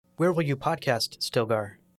Where will you podcast,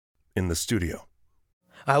 Stilgar? In the studio.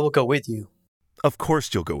 I will go with you. Of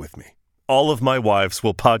course you'll go with me. All of my wives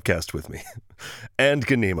will podcast with me. And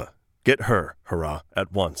Ganima. Get her, hurrah,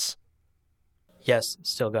 at once. Yes,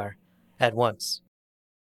 Stilgar. At once.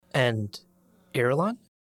 And Irulan?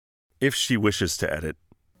 If she wishes to edit.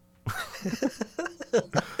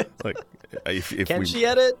 Like, if Can she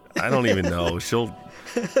edit? I don't even know.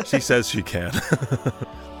 She says she can.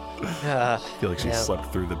 I feel like she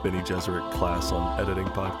slept through the Bene Gesserit class on editing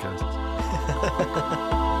podcasts.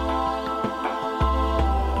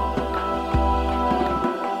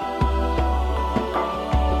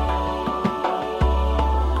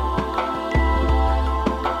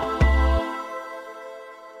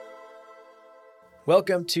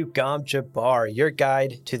 Welcome to Gom Jabbar, your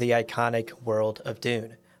guide to the iconic world of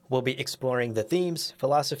Dune. We'll be exploring the themes,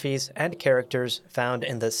 philosophies, and characters found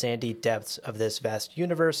in the sandy depths of this vast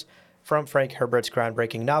universe, from Frank Herbert's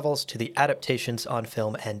groundbreaking novels to the adaptations on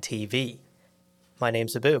film and TV. My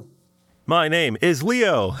name's Abu. My name is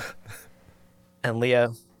Leo. And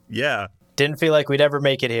Leo. Yeah. Didn't feel like we'd ever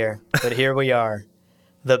make it here, but here we are.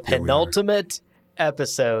 The penultimate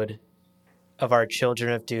episode of our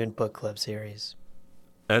Children of Dune book club series.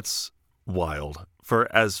 That's wild.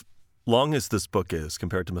 For as long as this book is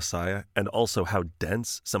compared to Messiah, and also how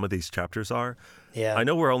dense some of these chapters are, yeah. I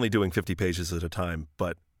know we're only doing 50 pages at a time,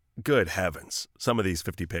 but good heavens, some of these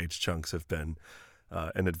 50-page chunks have been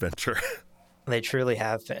an adventure. They truly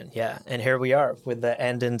have been, yeah. And here we are with the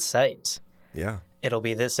end in sight. Yeah. It'll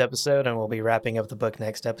be this episode, and we'll be wrapping up the book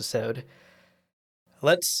next episode.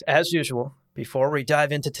 Let's, as usual, before we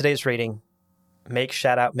dive into today's reading, make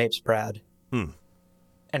Shout Out Mapes proud and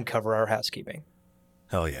cover our housekeeping.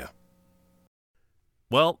 Hell yeah.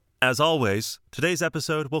 Well, as always, today's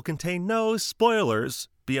episode will contain no spoilers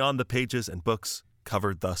beyond the pages and books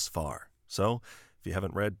covered thus far. So, if you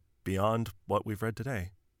haven't read beyond what we've read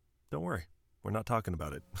today, don't worry. We're not talking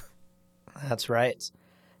about it. That's right.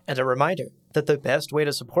 And a reminder that the best way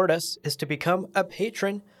to support us is to become a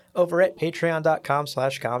patron over at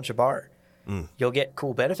patreon.com/GomJabbar. You'll get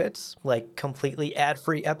cool benefits like completely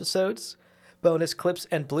ad-free episodes, bonus clips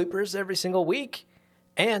and bloopers every single week,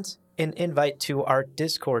 and an invite to our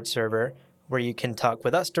Discord server where you can talk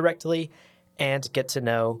with us directly and get to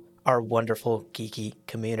know our wonderful geeky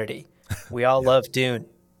community. We all love Dune.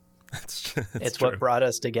 It's what brought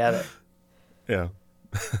us together. Yeah.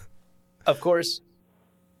 Of course,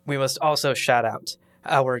 we must also shout out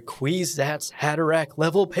our Kwisatz Haderach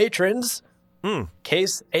level patrons,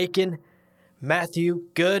 Case Aiken, Matthew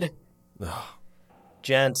Good.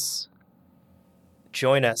 Gents,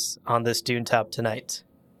 join us on this Dune Top tonight.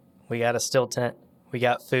 We got a still tent. We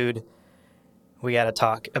got food. We got to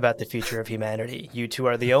talk about the future of humanity. You two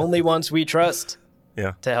are the only ones we trust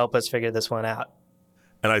to help us figure this one out.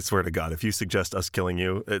 And I swear to God, if you suggest us killing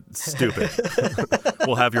you, it's stupid.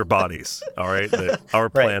 We'll have your bodies, all right? Our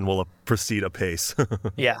plan will proceed apace.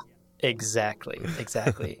 Yeah, exactly.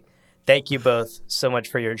 Thank you both so much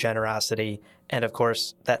for your generosity. And of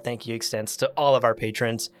course, that thank you extends to all of our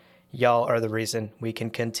patrons. Y'all are the reason we can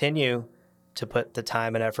continue to put the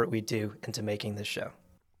time and effort we do into making this show.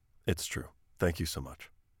 It's true. Thank you so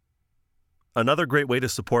much. Another great way to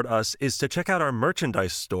support us is to check out our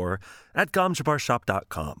merchandise store at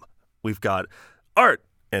gomjabarshop.com. We've got art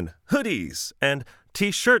and hoodies and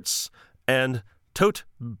t-shirts and tote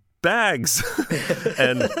bags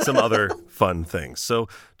and some other fun things. So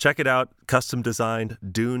check it out. Custom designed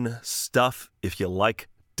Dune stuff. If you like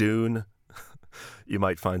Dune, you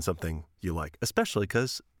might find something you like, especially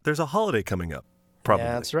because there's a holiday coming up. Probably.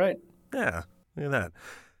 Yeah, that's right. Yeah, look at that.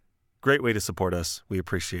 Great way to support us. We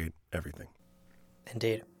appreciate everything.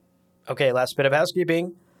 Indeed. Okay, last bit of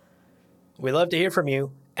housekeeping. We love to hear from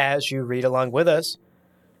you as you read along with us.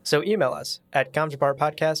 So email us at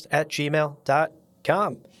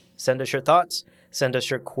gomjabarpodcast@gmail.com. Send us your thoughts. Send us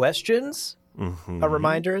your questions. A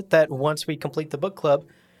reminder that once we complete the book club,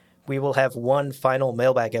 we will have one final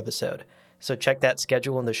mailbag episode. So check that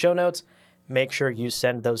schedule in the show notes. Make sure you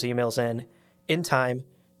send those emails in time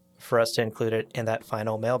for us to include it in that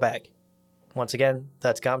final mailbag. Once again,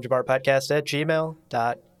 that's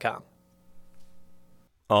gomjabarpodcast@gmail.com.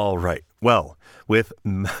 All right. Well, with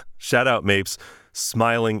Shout Out Mapes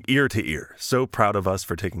smiling ear to ear, so proud of us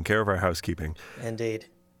for taking care of our housekeeping. Indeed.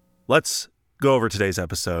 Let's go over today's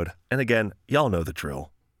episode. And again, y'all know the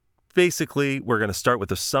drill. Basically, we're going to start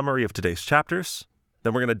with a summary of today's chapters.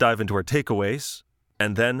 Then we're going to dive into our takeaways.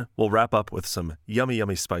 And then we'll wrap up with some yummy,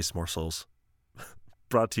 yummy spice morsels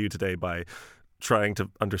brought to you today by trying to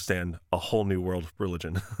understand a whole new world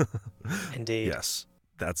religion. Indeed. Yes,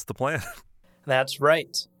 that's the plan. That's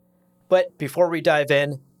right. But before we dive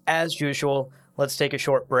in, as usual, let's take a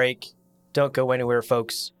short break. Don't go anywhere,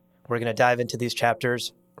 folks. We're going to dive into these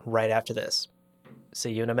chapters right after this.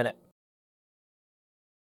 See you in a minute.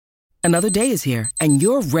 Another day is here, and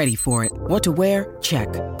you're ready for it. What to wear? Check.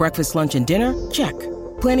 Breakfast, lunch, and dinner? Check.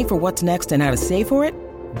 Planning for what's next and how to save for it?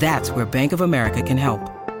 That's where Bank of America can help.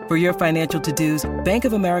 For your financial to-dos, Bank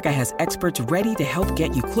of America has experts ready to help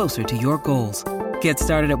get you closer to your goals. Get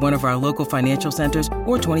started at one of our local financial centers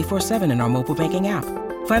or 24/7 in our mobile banking app.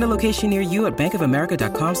 Find a location near you at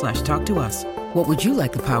bankofamerica.com/talktous. What would you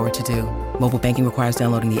like the power to do? Mobile banking requires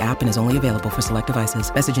downloading the app and is only available for select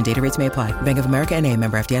devices. Message and data rates may apply. Bank of America N.A.,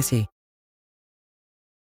 member FDIC.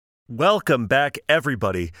 Welcome back,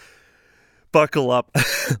 everybody. Buckle up.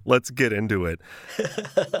 Let's get into it.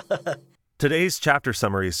 Today's chapter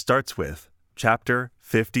summary starts with chapter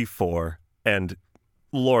 54. And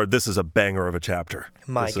Lord, this is a banger of a chapter.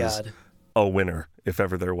 My God. Is a winner, if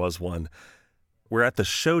ever there was one. We're at the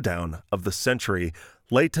showdown of the century,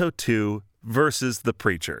 Leto II versus the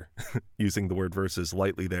preacher. Using the word versus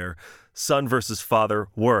lightly there. Son versus father,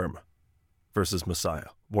 worm versus Messiah.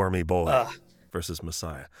 Wormy boy versus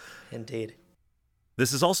Messiah. Indeed.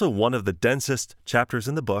 This is also one of the densest chapters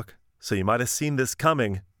in the book, so you might have seen this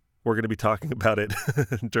coming. We're going to be talking about it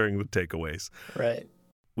during the takeaways. Right.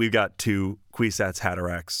 We've got two Kwisatz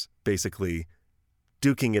Haderachs basically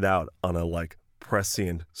duking it out on a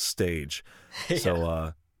prescient stage. Yeah.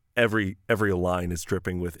 So every line is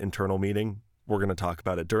dripping with internal meaning. We're going to talk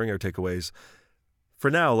about it during our takeaways. For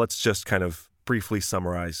now, let's just kind of briefly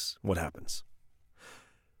summarize what happens.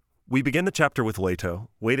 We begin the chapter with Leto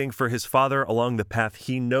waiting for his father along the path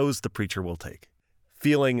he knows the preacher will take.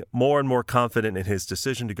 Feeling more and more confident in his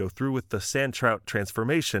decision to go through with the sand trout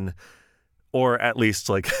transformation, or at least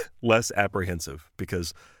less apprehensive,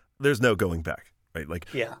 because there's no going back, right?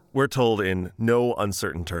 We're told in no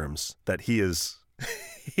uncertain terms that he is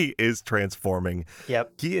transforming.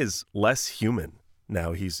 Yep. He is less human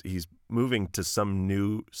now. He's moving to some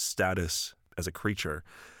new status as a creature,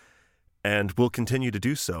 and will continue to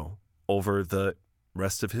do so over the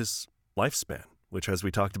rest of his lifespan, which, as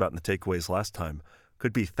we talked about in the takeaways last time,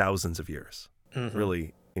 could be thousands of years. Mm-hmm.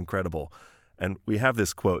 Really incredible. And we have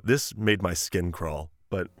this quote. This made my skin crawl,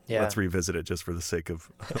 but let's revisit it just for the sake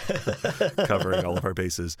of covering all of our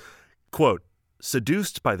bases. Quote,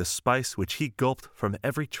 "Seduced by the spice which he gulped from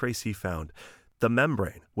every trace he found, the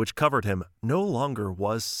membrane which covered him no longer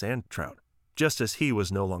was sand trout, just as he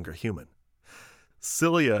was no longer human.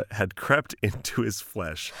 Cilia had crept into his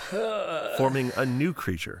flesh, forming a new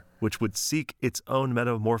creature which would seek its own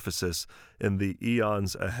metamorphosis in the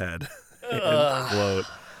eons ahead." End quote.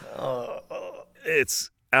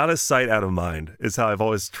 It's out of sight, out of mind is how I've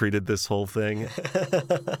always treated this whole thing.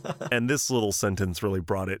 And this little sentence really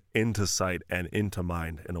brought it into sight and into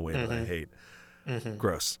mind in a way that I hate. Mm-hmm.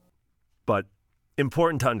 Gross. But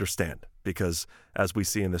important to understand, because as we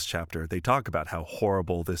see in this chapter, they talk about how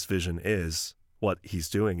horrible this vision is. What he's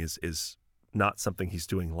doing is not something he's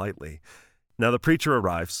doing lightly. Now the preacher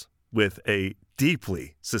arrives with a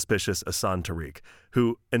deeply suspicious Asan Tariq,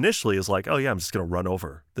 who initially is like, oh yeah, I'm just going to run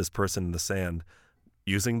over this person in the sand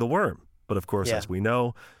using the worm. But of course, as we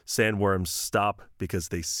know, sandworms stop because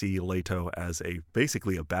they see Leto as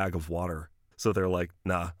basically a bag of water. So they're like,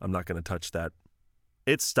 nah, I'm not going to touch that.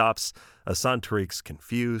 It stops. Asan Tariq's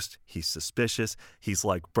confused. He's suspicious. He's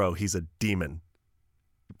like, bro, he's a demon.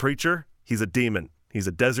 Preacher, he's a demon. He's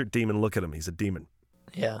a desert demon. Look at him. He's a demon.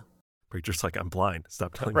 Yeah. Preacher's like, I'm blind.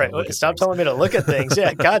 Stop telling me to look at Stop things. telling me to look at things.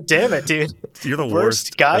 Yeah. God damn it, dude. You're the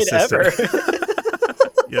worst guide assistant ever.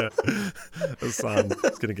 Yeah. Asan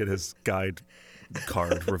is going to get his guide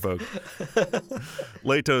card revoked.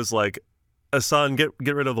 Leto's like, Asan, get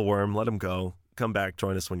rid of the worm. Let him go. Come back.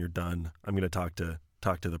 Join us when you're done. I'm going to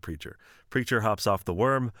talk to the preacher. Preacher hops off the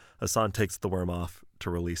worm. Asan takes the worm off to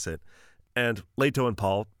release it. And Leto and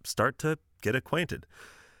Paul start to get acquainted.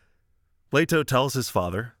 Leto tells his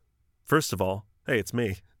father, first of all, hey, it's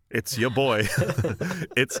me. It's your boy.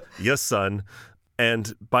 It's your son.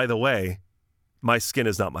 And by the way, my skin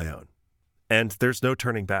is not my own. And there's no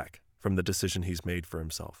turning back from the decision he's made for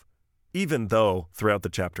himself. Even though throughout the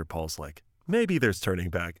chapter, Paul's like, maybe there's turning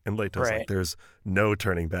back. And Leto's like, there's no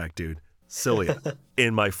turning back, dude. Cilia,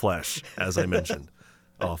 in my flesh, as I mentioned.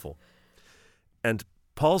 Awful. And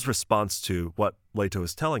Paul's response to what Leto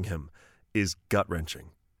is telling him is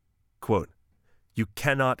gut-wrenching. Quote, "You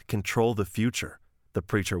cannot control the future," the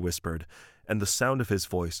preacher whispered, and the sound of his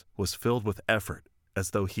voice was filled with effort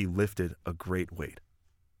as though he lifted a great weight.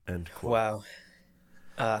 End quote.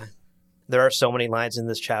 Wow. There are so many lines in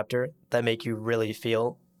this chapter that make you really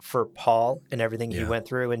feel for Paul and everything he went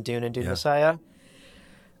through in Dune and Dune Messiah.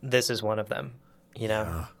 This is one of them. you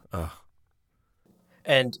know? Yeah.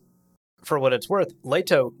 And for what it's worth,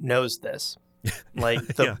 Leto knows this. Like,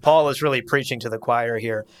 Yeah. Paul is really preaching to the choir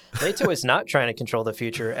here. Leto is not trying to control the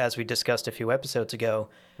future, as we discussed a few episodes ago,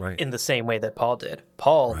 Right. in the same way that Paul did.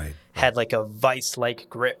 Paul Right. had like a vice-like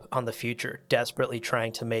grip on the future, desperately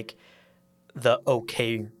trying to make the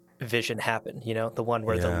okay vision happen, you know, the one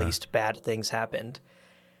where Yeah. the least bad things happened.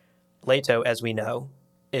 Leto, as we know,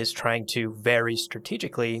 is trying to very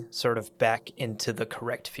strategically sort of back into the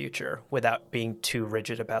correct future without being too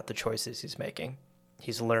rigid about the choices he's making.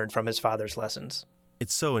 He's learned from his father's lessons.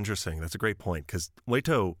 It's so interesting. That's a great point, because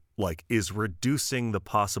Leto is reducing the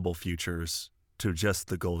possible futures to just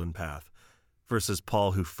the golden path versus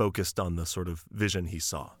Paul, who focused on the sort of vision he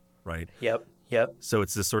saw, right? Yep. So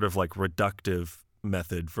it's this sort of reductive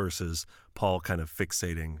method versus Paul kind of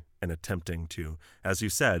fixating and attempting to, as you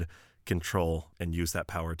said, control and use that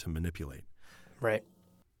power to manipulate. Right.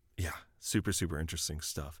 Yeah, super, super interesting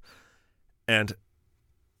stuff. And,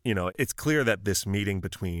 it's clear that this meeting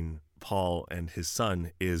between Paul and his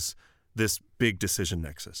son is this big decision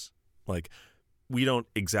nexus. We don't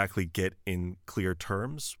exactly get in clear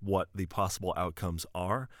terms what the possible outcomes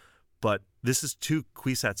are, but this is two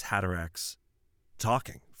Kwisatz Haderachs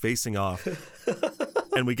talking, facing off.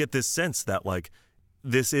 And we get this sense that,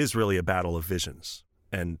 this is really a battle of visions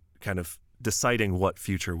and kind of deciding what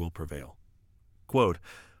future will prevail. Quote,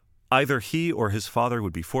 either he or his father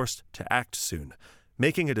would be forced to act soon,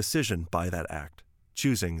 making a decision by that act,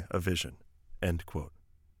 choosing a vision, end quote.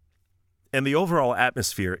 And the overall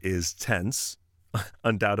atmosphere is tense,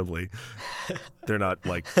 undoubtedly. They're not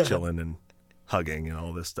chilling and hugging and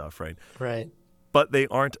all this stuff, right? Right. But they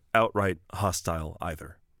aren't outright hostile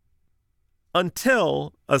either.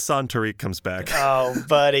 Until Hasan Tariq comes back. Oh,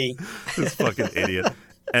 buddy. This fucking idiot.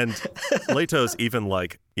 And Leto's even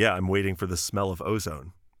I'm waiting for the smell of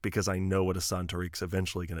ozone because I know what Hasan Tariq's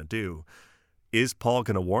eventually going to do. Is Paul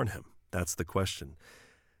going to warn him? That's the question.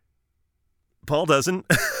 Paul doesn't.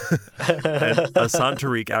 And Hasan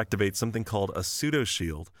Tariq activates something called a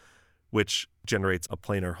pseudo-shield, which generates a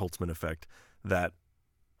planar Holtzman effect that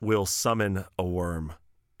will summon a worm.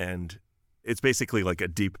 And it's basically like a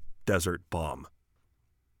deep desert bomb.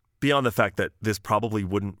 Beyond the fact that this probably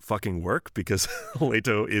wouldn't fucking work because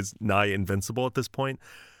Leto is nigh invincible at this point,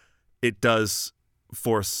 it does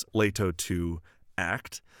force Leto to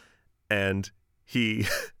act, and he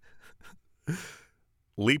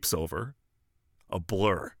leaps over a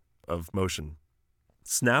blur of motion,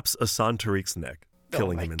 snaps Hasan Tariq's neck,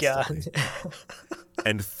 killing him instantly,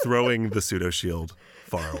 and throwing the pseudo-shield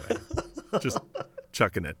far away. Just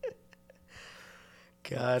chucking it.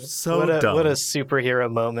 God, So dumb. What a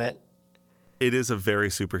superhero moment. It is a very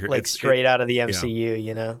superhero. It's straight out of the MCU,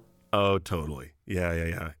 you know? Oh, totally.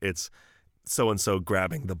 Yeah. It's so-and-so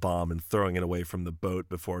grabbing the bomb and throwing it away from the boat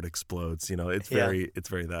before it explodes. It's very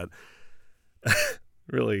that.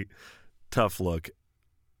 Really tough look.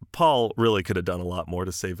 Paul really could have done a lot more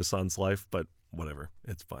to save Hasan's life, but whatever.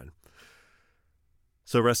 It's fine.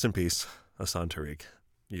 So rest in peace, Hasan Tariq.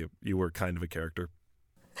 You were kind of a character.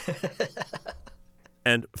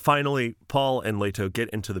 And finally, Paul and Leto get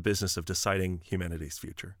into the business of deciding humanity's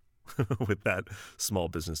future, with that small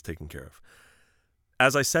business taken care of.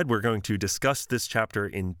 As I said, we're going to discuss this chapter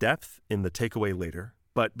in depth in the takeaway later,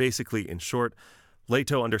 but basically, in short,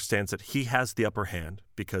 Leto understands that he has the upper hand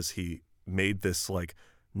because he made this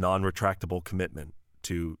non-retractable commitment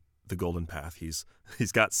to the golden path.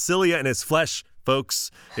 He's got cilia in his flesh, folks.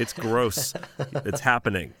 It's gross. It's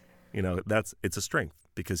happening. It's a strength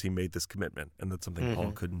because he made this commitment, and that's something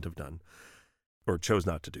Paul couldn't have done or chose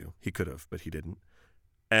not to do. He could have, but he didn't.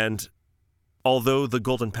 And although the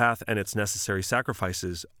golden path and its necessary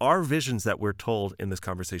sacrifices are visions that we're told in this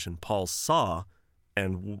conversation Paul saw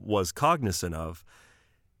and was cognizant of,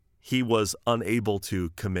 he was unable to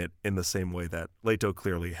commit in the same way that Leto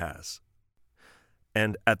clearly has.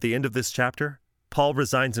 And at the end of this chapter, Paul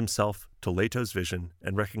resigns himself to Leto's vision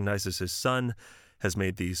and recognizes his son has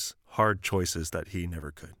made these hard choices that he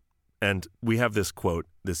never could. And we have this quote,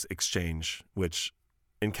 this exchange, which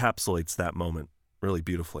encapsulates that moment really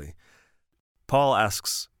beautifully. Paul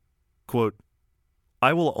asks, quote,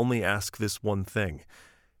 I will only ask this one thing.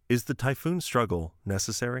 Is the Typhoon struggle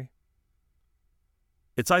necessary?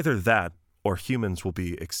 It's either that or humans will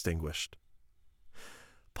be extinguished.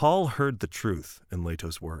 Paul heard the truth in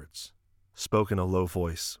Leto's words, spoke in a low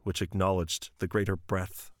voice which acknowledged the greater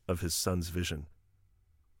breadth of his son's vision.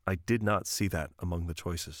 I did not see that among the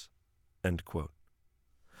choices. End quote.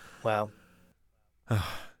 Wow.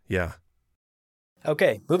 Yeah.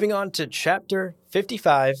 Okay, moving on to chapter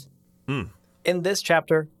 55. In this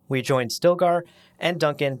chapter, we join Stilgar and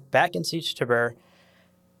Duncan back in Siege Tabr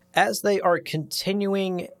as they are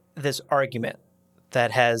continuing this argument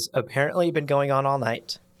that has apparently been going on all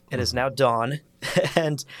night. It is now dawn,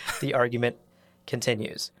 and the argument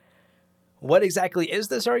continues. What exactly is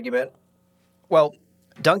this argument? Well,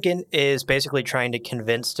 Duncan is basically trying to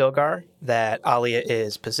convince Stilgar that Alia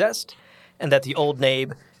is possessed and that the old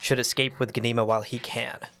Nabe should escape with Ghanima while he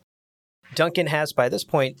can. Duncan has, by this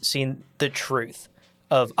point, seen the truth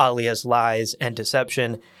of Alia's lies and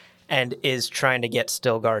deception and is trying to get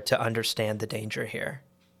Stilgar to understand the danger here.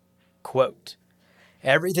 Quote,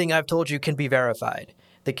 "Everything I've told you can be verified.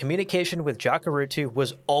 The communication with Jacurutu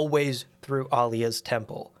was always through Alia's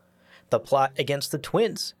temple. The plot against the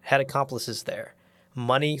twins had accomplices there.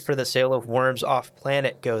 Money for the sale of worms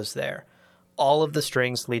off-planet goes there. All of the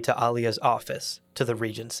strings lead to Alia's office, to the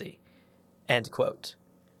Regency." End quote.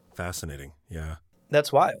 Fascinating, yeah.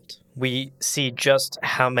 That's wild. We see just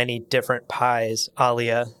how many different pies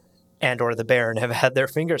Alia and or the Baron have had their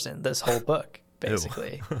fingers in this whole book,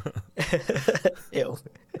 basically. Ew.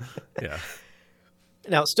 Yeah.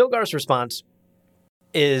 Now, Stilgar's response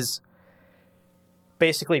is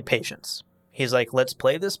basically patience. He's like, let's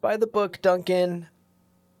play this by the book, Duncan.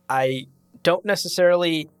 I don't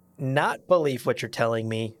necessarily not believe what you're telling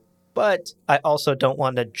me, but I also don't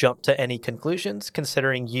want to jump to any conclusions,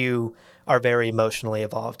 considering you are very emotionally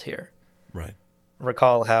evolved here. Right.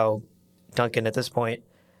 Recall how Duncan, at this point,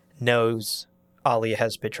 knows Alia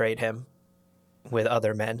has betrayed him with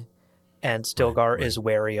other men, and Stilgar is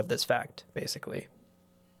wary of this fact, basically.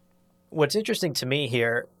 What's interesting to me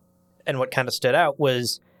here, and what kind of stood out,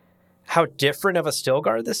 was how different of a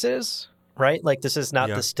Stilgar this is, right? Like, this is not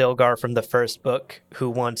the Stilgar from the first book who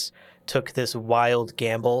once took this wild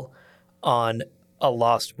gamble on a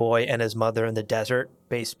lost boy and his mother in the desert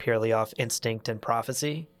based purely off instinct and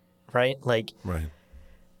prophecy, right? Like,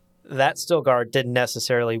 that Stilgar didn't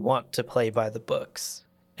necessarily want to play by the books.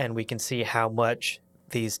 And we can see how much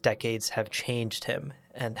these decades have changed him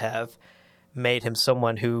and have made him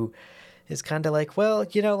someone who is kind of like, well,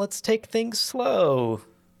 you know, let's take things slow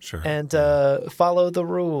and follow the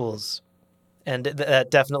rules. And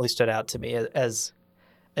that definitely stood out to me as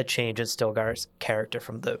a change in Stilgar's character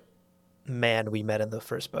from the man we met in the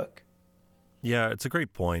first book. Yeah, it's a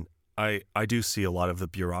great point. I do see a lot of the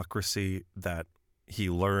bureaucracy that he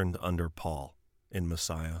learned under Paul in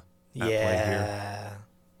Messiah at play here,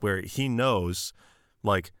 where he knows,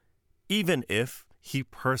 like, even if he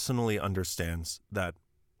personally understands that,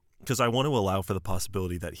 because I want to allow for the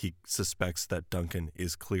possibility that he suspects that Duncan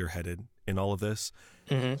is clear-headed in all of this.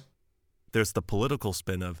 Mm-hmm. There's the political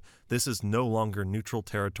spin of this is no longer neutral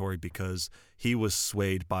territory because he was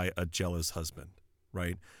swayed by a jealous husband,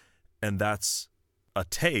 right? And that's a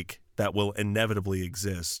take that will inevitably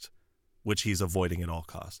exist, which he's avoiding at all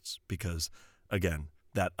costs because, again,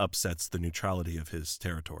 that upsets the neutrality of his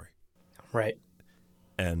territory. Right.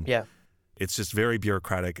 And it's just very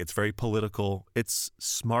bureaucratic. It's very political. It's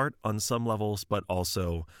smart on some levels, but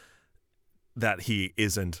also that he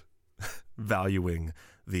isn't valuing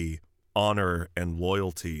the honor and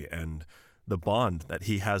loyalty and the bond that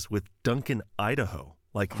he has with Duncan Idaho,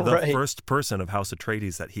 like the first person of House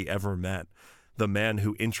Atreides that he ever met, the man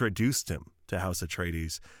who introduced him to House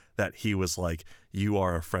Atreides, that he was like, you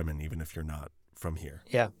are a Fremen even if you're not from here.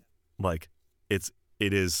 Yeah. Like, it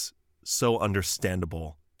is so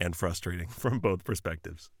understandable and frustrating from both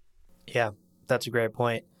perspectives. Yeah, that's a great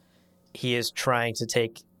point. He is trying to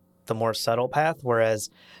take the more subtle path, whereas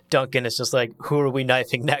Duncan is just like, who are we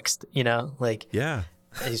knifing next? You know, like,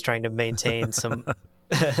 he's trying to maintain some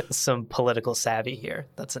some political savvy here.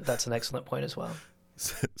 That's an excellent point as well.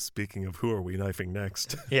 Speaking of who are we knifing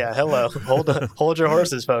next? Yeah, hello. Hold your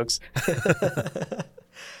horses, folks.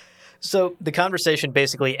 So the conversation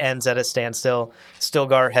basically ends at a standstill.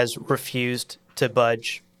 Stilgar has refused to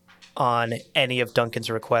budge on any of Duncan's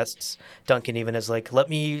requests. Duncan even is like, let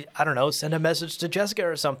me, I don't know, send a message to Jessica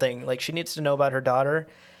or something. Like, she needs to know about her daughter.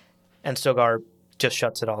 And Stilgar just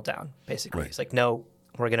shuts it all down, basically. He's like, no,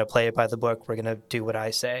 we're going to play it by the book. We're going to do what I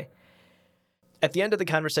say. At the end of the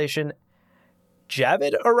conversation,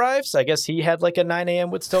 Javid arrives. I guess he had like a 9 a.m.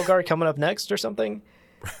 with Stilgar coming up next or something.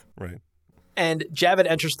 Right. And Javid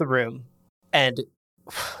enters the room, and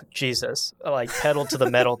Jesus, like, pedal to the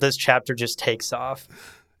metal, this chapter just takes off.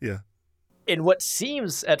 Yeah. In what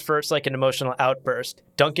seems at first like an emotional outburst,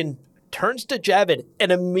 Duncan turns to Javid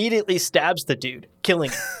and immediately stabs the dude,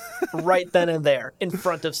 killing him right then and there in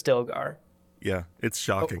front of Stilgar. Yeah, it's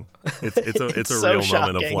shocking. It's a so real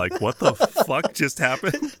shocking. moment of like, what the fuck just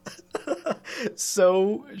happened?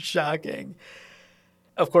 So shocking.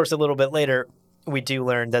 Of course, a little bit later, we do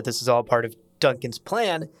learn that this is all part of Duncan's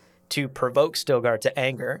plan to provoke Stilgar to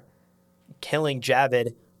anger, killing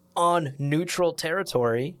Javid on neutral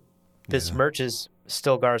territory besmirches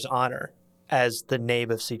Stilgar's honor as the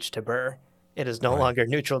knave of Siege Tabur. It is no longer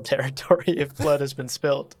neutral territory if blood has been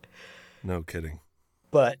spilled. No kidding.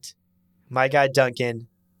 But my guy Duncan,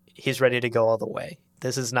 he's ready to go all the way.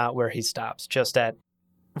 This is not where he stops, just at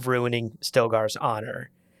ruining Stilgar's honor.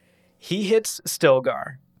 He hits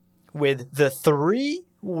Stilgar with the 3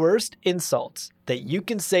 worst insults that you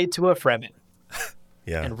can say to a Fremen.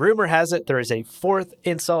 Yeah. And rumor has it there is a 4th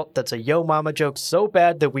insult that's a yo mama joke so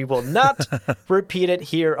bad that we will not repeat it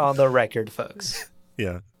here on the record, folks.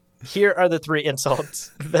 Yeah. Here are the 3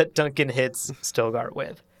 insults that Duncan hits Stilgar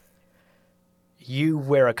with. You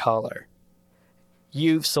wear a collar.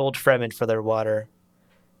 You've sold Fremen for their water.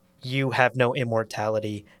 You have no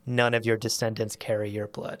immortality. None of your descendants carry your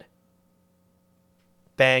blood.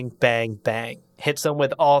 Bang, bang, bang. Hits him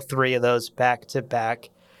with all 3 of those back to back.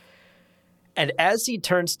 And as he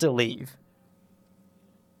turns to leave,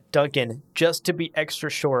 Duncan, just to be extra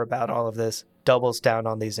sure about all of this, doubles down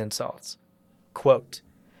on these insults. Quote,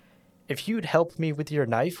 if you'd help me with your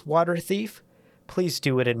knife, water thief, please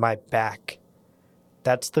do it in my back.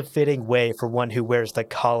 That's the fitting way for one who wears the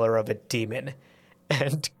collar of a demon.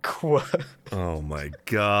 End quote. Oh my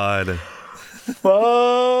God.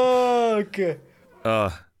 Fuck.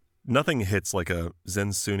 Nothing hits like a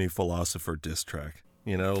Zen Sunni philosopher diss track.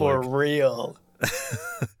 You know, for real.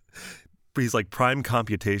 He's like, prime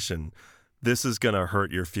computation. This is going to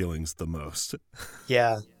hurt your feelings the most.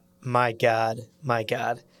 Yeah. My God. My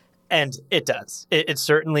God. And it does. It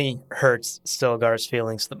certainly hurts Stilgar's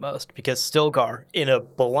feelings the most because Stilgar, in a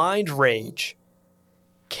blind rage,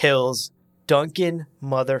 kills Duncan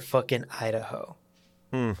motherfucking Idaho.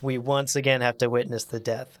 We once again have to witness the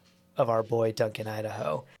death of our boy Duncan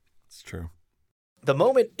Idaho. It's true. The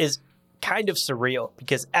moment is kind of surreal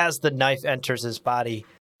because as the knife enters his body,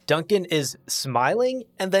 Duncan is smiling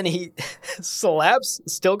and then he slaps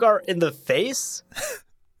Stilgar in the face.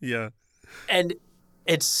 Yeah. And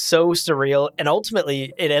it's so surreal. And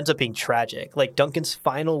ultimately, it ends up being tragic. Like, Duncan's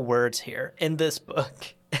final words here in this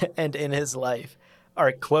book and in his life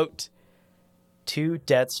are, quote, 2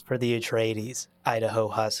 deaths for the Atreides, Idaho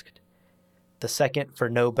husked. The second for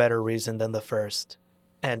no better reason than the first.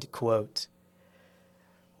 End quote.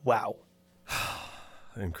 Wow.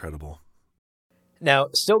 Incredible. Now,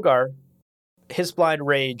 Stilgar, his blind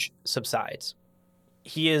rage subsides.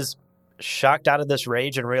 He is shocked out of this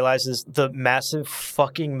rage and realizes the massive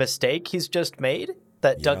fucking mistake he's just made,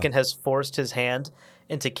 that Duncan has forced his hand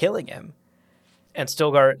into killing him. And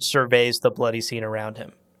Stilgar surveys the bloody scene around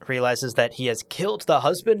him, realizes that he has killed the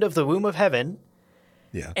husband of the womb of heaven,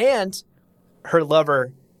 and her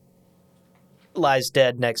lover lies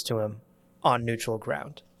dead next to him on neutral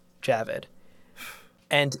ground, Javid.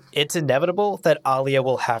 And it's inevitable that Alia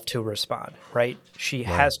will have to respond, right? She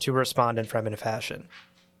has to respond in Fremen fashion.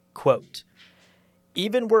 Quote,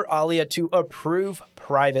 even were Alia to approve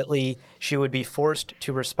privately, she would be forced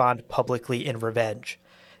to respond publicly in revenge.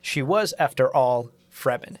 She was, after all,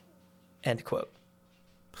 Fremen. End quote.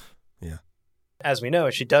 Yeah. As we know,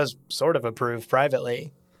 she does sort of approve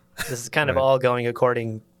privately. This is kind of all going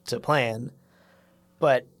according to plan.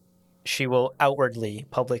 But she will outwardly,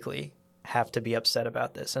 publicly, have to be upset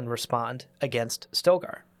about this and respond against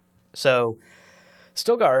Stilgar. So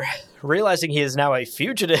Stilgar, realizing he is now a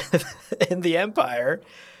fugitive in the Empire,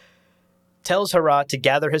 tells Hera to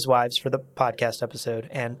gather his wives for the podcast episode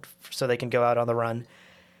and so they can go out on the run,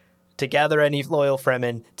 to gather any loyal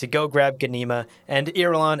Fremen, to go grab Ganima, and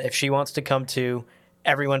Irulan, if she wants to come too,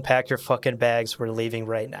 everyone pack your fucking bags. We're leaving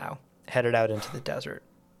right now. Headed out into the desert.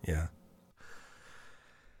 Yeah.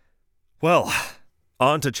 Well,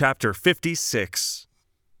 on to chapter 56.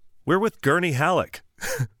 We're with Gurney Halleck.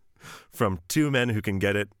 From 2 men who can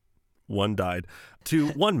get it, 1 died, to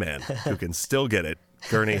 1 man who can still get it,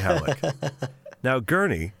 Gurney Halleck. Now,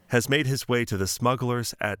 Gurney has made his way to the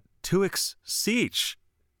smugglers at Tuik's Siege,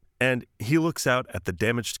 and he looks out at the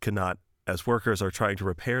damaged Connaught as workers are trying to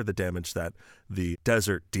repair the damage that the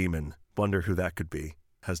desert demon, wonder who that could be,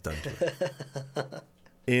 has done to it.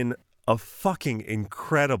 In a fucking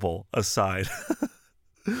incredible aside,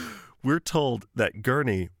 we're told that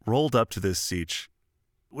Gurney rolled up to this siege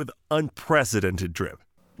with unprecedented drip.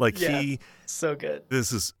 So good.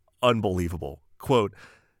 This is unbelievable. Quote,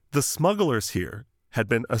 the smugglers here had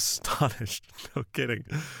been astonished, no kidding,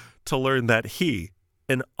 to learn that he,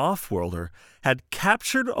 an off-worlder, had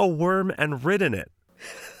captured a worm and ridden it.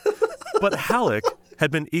 But Halleck had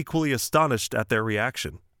been equally astonished at their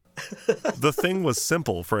reaction. The thing was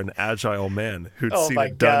simple for an agile man who'd seen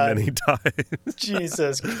it done many times.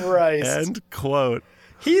 Jesus Christ. End quote.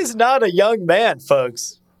 He's not a young man,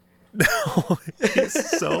 folks. No,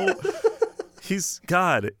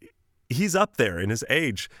 he's up there in his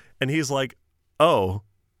age. And he's like, oh,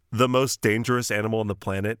 the most dangerous animal on the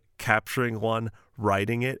planet, capturing one,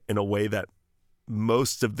 riding it in a way that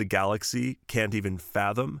most of the galaxy can't even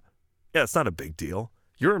fathom. Yeah, it's not a big deal.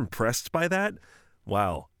 You're impressed by that?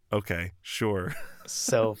 Wow. Okay, sure.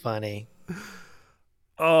 So funny.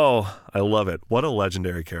 Oh, I love it. What a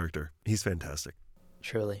legendary character. He's fantastic.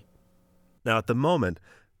 Truly. Now, at the moment,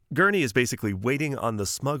 Gurney is basically waiting on the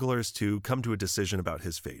smugglers to come to a decision about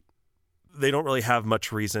his fate. They don't really have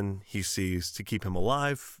much reason, he sees, to keep him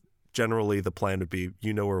alive. Generally, the plan would be,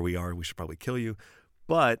 you know where we are, we should probably kill you.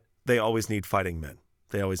 But they always need fighting men.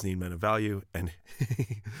 They always need men of value. And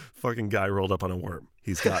fucking guy rolled up on a worm.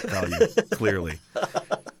 He's got value, clearly.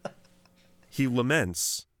 He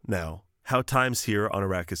laments now how times here on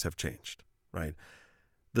Arrakis have changed, right?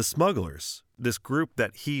 The smugglers, this group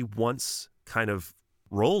that he once kind of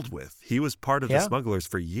rolled with, he was part of the smugglers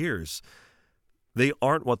for years. They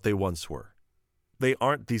aren't what they once were. They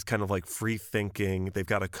aren't these kind of like free thinking. They've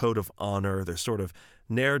got a code of honor. They're sort of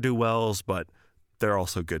ne'er-do-wells, but they're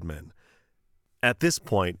also good men. At this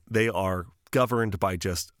point, they are governed by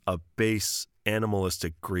just a base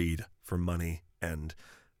animalistic greed for money, and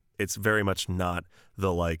it's very much not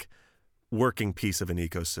the like working piece of an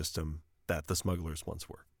ecosystem that the smugglers once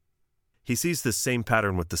were. He sees this same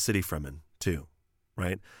pattern with the city Fremen too,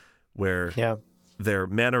 right? Where their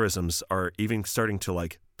mannerisms are even starting to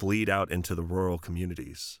like bleed out into the rural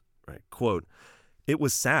communities, right? Quote, "It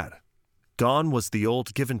was sad. Gone was the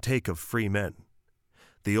old give and take of free men.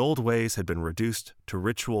 The old ways had been reduced to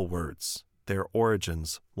ritual words, their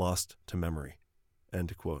origins lost to memory."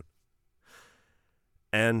 End quote.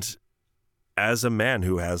 And as a man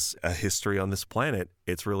who has a history on this planet,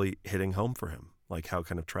 it's really hitting home for him, like how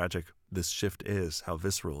kind of tragic this shift is, how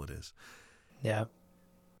visceral it is. Yeah.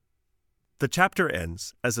 The chapter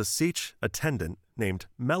ends as a Sietch attendant named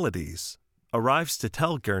Melodies arrives to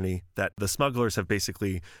tell Gurney that the smugglers have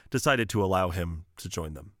basically decided to allow him to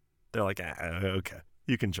join them. They're like, okay,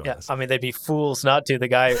 you can join us. I mean, they'd be fools not to. The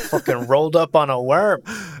guy fucking rolled up on a worm.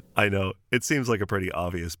 I know. It seems like a pretty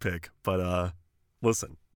obvious pick, but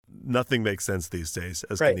listen, nothing makes sense these days,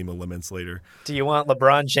 as Kanima laments later. Do you want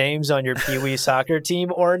LeBron James on your Pee Wee soccer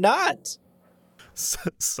team or not?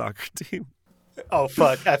 Soccer team? Oh,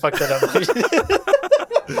 fuck. I fucked that up.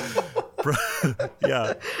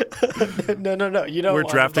 Yeah. No. You don't. We're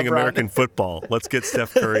drafting LeBron. American football. Let's get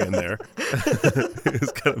Steph Curry in there.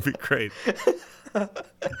 It's going to be great.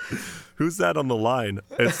 Who's that on the line?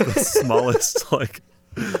 It's the smallest, like,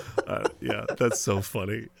 yeah, that's so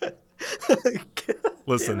funny.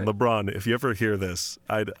 Listen, LeBron, if you ever hear this,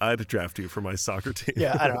 I'd draft you for my soccer team.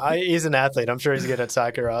 Yeah, I don't know. He's an athlete. I'm sure he's good at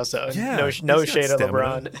soccer also. Yeah, no shade at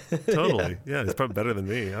LeBron. Totally. Yeah, he's probably better than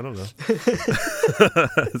me. I don't know.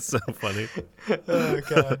 It's so funny. Oh,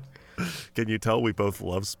 God. Can you tell we both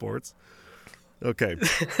love sports? Okay.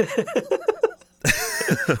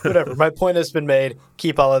 Whatever. My point has been made.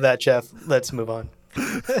 Keep all of that, Jeff. Let's move on.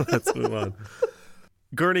 Let's move on.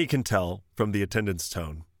 Gurney can tell from the attendant's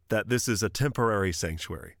tone that this is a temporary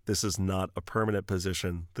sanctuary. This is not a permanent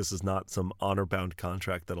position. This is not some honor-bound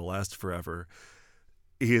contract that'll last forever.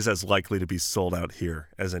 He is as likely to be sold out here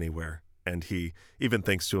as anywhere. And he even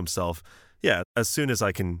thinks to himself, yeah, as soon as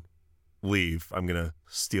I can leave, I'm going to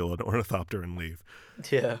steal an ornithopter and leave.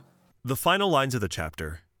 Yeah. The final lines of the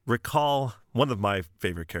chapter recall one of my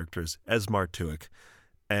favorite characters, Esmar Tuek,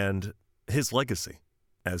 and his legacy,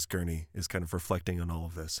 as Gurney is kind of reflecting on all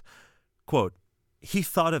of this. Quote, "He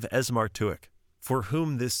thought of Esmar Tuek, for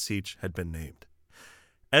whom this siege had been named.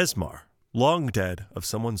 Esmar, long dead of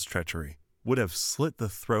someone's treachery, would have slit the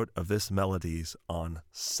throat of this Melodies on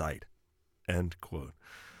sight." End quote.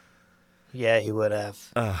 Yeah, he would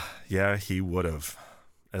have. Yeah, he would have.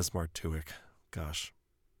 Esmar Tuek. Gosh.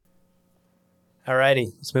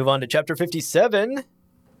 Alrighty, let's move on to chapter 57.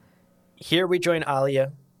 Here we join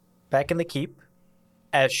Alia back in the keep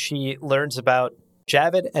as she learns about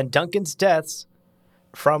Javid and Duncan's deaths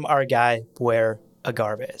from our guy, Buer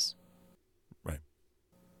Agarbes. Right.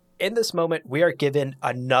 In this moment, we are given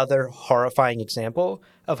another horrifying example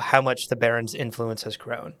of how much the Baron's influence has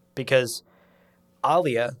grown, because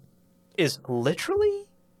Alia is literally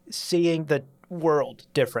seeing the world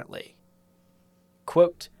differently.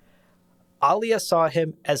 Quote, "Alia saw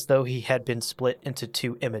him as though he had been split into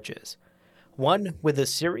two images, one with a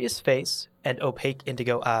serious face and opaque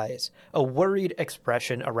indigo eyes, a worried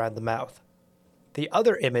expression around the mouth. The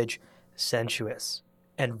other image, sensuous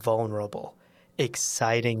and vulnerable,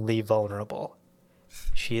 excitingly vulnerable.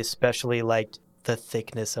 She especially liked the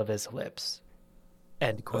thickness of his lips."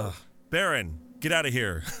 End quote. Baron, get out of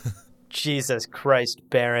here. Jesus Christ,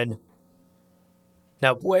 Baron.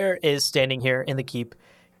 Now, Boyer is standing here in the keep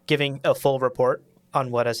giving a full report on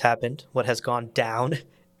what has happened, what has gone down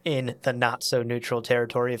in the not-so-neutral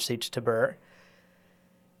territory of Siege Tabr.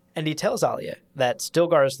 And he tells Alia that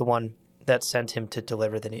Stilgar is the one that sent him to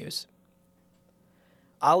deliver the news.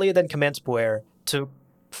 Alia then commands Boyer to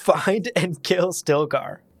find and kill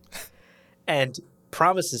Stilgar and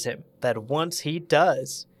promises him that once he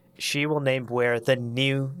does, she will name Boyer the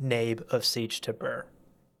new Nabe of Siege Tabr.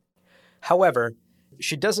 However,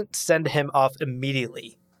 she doesn't send him off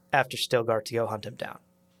immediately after Stilgar to go hunt him down.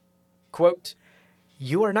 Quote,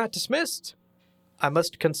 "You are not dismissed. I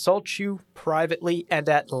must consult you privately and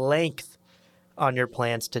at length on your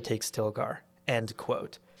plans to take Stilgar." End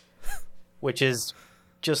quote. Which is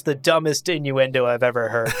just the dumbest innuendo I've ever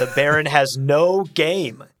heard. The Baron has no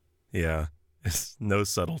game. Yeah, it's no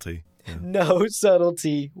subtlety. Yeah. No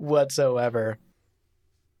subtlety whatsoever.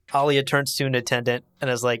 Alia turns to an attendant and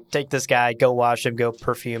is like, "Take this guy, go wash him, go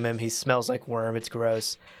perfume him. He smells like worm. It's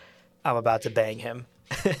gross. I'm about to bang him."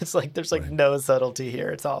 It's like there's like no subtlety here.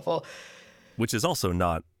 It's awful. Which is also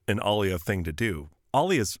not an Alia thing to do.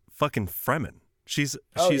 Alia's fucking Fremen. She's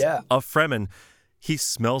a Fremen. He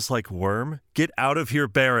smells like worm. Get out of here,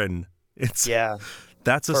 Baron. That's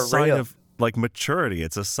a sign of like maturity.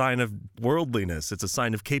 It's a sign of worldliness. It's a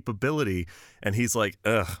sign of capability. And he's like,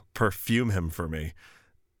 ugh, perfume him for me.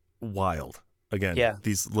 Wild. Again,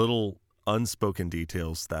 these little unspoken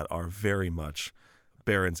details that are very much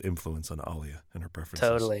Baron's influence on Alia and her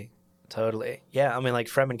preferences. Totally. Yeah, I mean, like,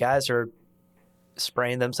 Fremen guys are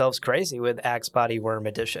spraying themselves crazy with Axe Body Worm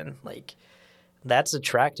Edition. Like, that's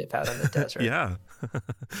attractive out in the desert. Yeah.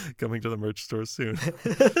 Coming to the merch store soon.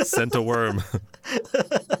 Scent a worm.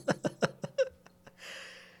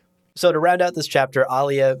 So to round out this chapter,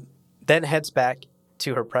 Alia then heads back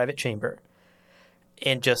to her private chamber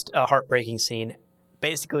in just a heartbreaking scene.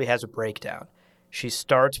 Basically has a breakdown. She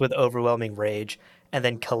starts with overwhelming rage and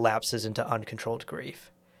then collapses into uncontrolled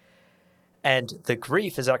grief. And the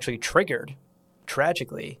grief is actually triggered,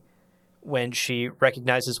 tragically, when she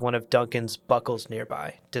recognizes one of Duncan's buckles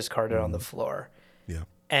nearby, discarded on the floor. Yeah.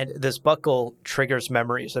 And this buckle triggers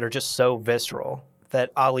memories that are just so visceral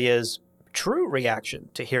that Alia's true reaction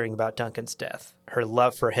to hearing about Duncan's death, her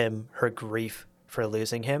love for him, her grief for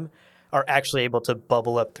losing him, are actually able to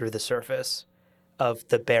bubble up through the surface of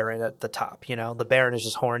the Baron at the top. You know, the Baron is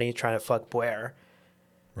just horny, trying to fuck Boyer.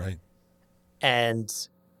 Right. And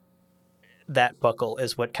that buckle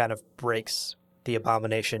is what kind of breaks the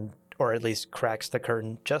abomination, or at least cracks the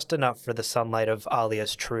curtain just enough for the sunlight of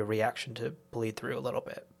Alia's true reaction to bleed through a little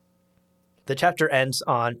bit. The chapter ends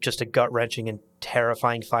on just a gut-wrenching and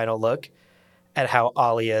terrifying final look at how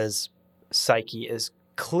Alia's psyche is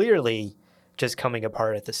clearly just coming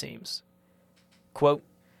apart at the seams. Quote,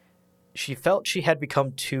 "She felt she had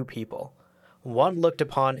become two people. One looked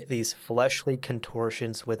upon these fleshly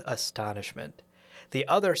contortions with astonishment. The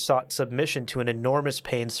other sought submission to an enormous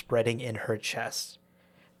pain spreading in her chest.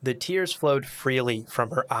 The tears flowed freely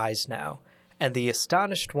from her eyes now, and the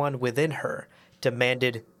astonished one within her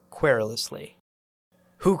demanded querulously,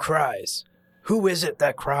 'Who cries? Who is it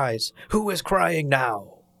that cries? Who is crying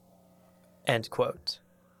now?'" End quote.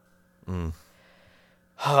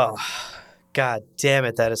 Oh, God damn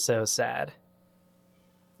it, that is so sad.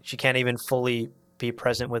 She can't even fully be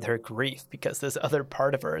present with her grief because this other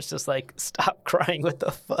part of her is just like, stop crying, what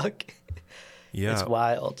the fuck? Yeah. It's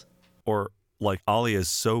wild. Or like Alia is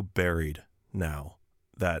so buried now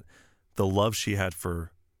that the love she had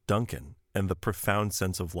for Duncan and the profound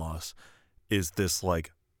sense of loss is this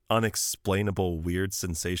like unexplainable weird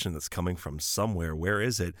sensation that's coming from somewhere. Where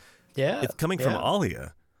is it? Yeah. It's coming from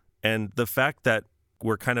Alia. And the fact that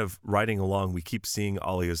we're kind of riding along, we keep seeing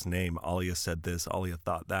Alia's name. Alia said this, Alia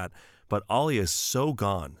thought that. But Alia is so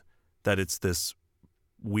gone that it's this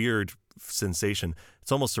weird sensation.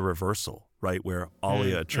 It's almost a reversal, right? Where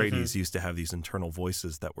Alia Atreides used to have these internal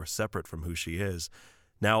voices that were separate from who she is.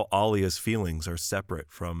 Now Alia's feelings are separate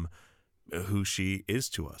from who she is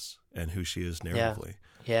to us and who she is narratively.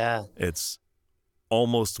 Yeah. It's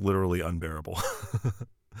almost literally unbearable.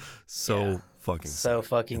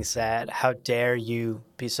 Fucking sad. How dare you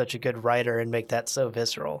be such a good writer and make that so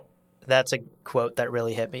visceral? That's a quote that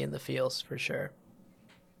really hit me in the feels for sure.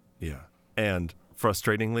 Yeah. And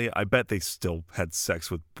frustratingly, I bet they still had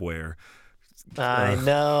sex with Boyer. I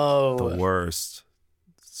know. The worst.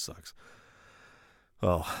 Sucks.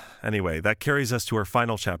 Well, anyway, that carries us to our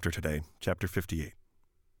final chapter today, chapter 58.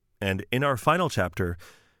 And in our final chapter,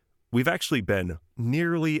 we've actually been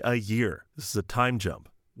nearly a year. This is a time jump.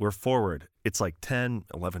 We're forward. It's like 10,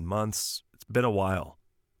 11 months. It's been a while.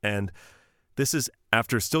 And this is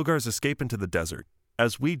after Stilgar's escape into the desert,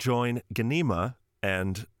 as we join Ganima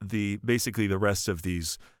and basically the rest of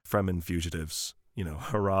these Fremen fugitives,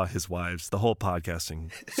 Hurrah, his wives, the whole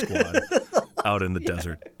podcasting squad out in the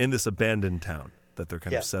desert, in this abandoned town that they're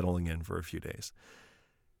kind of settling in for a few days.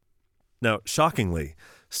 Now, shockingly,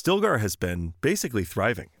 Stilgar has been basically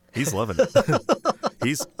thriving. He's loving it.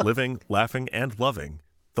 He's living, laughing, and loving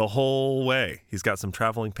the whole way. He's got some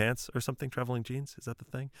traveling pants or something, traveling jeans. Is that the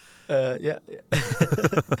thing? Yeah.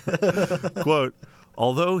 Quote,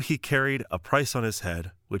 although he carried a price on his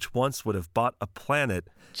head, which once would have bought a planet,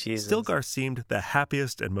 Jesus. Stilgar seemed the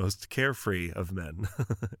happiest and most carefree of men.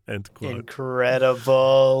 End quote.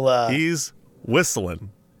 Incredible. He's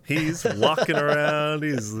whistling. He's walking around.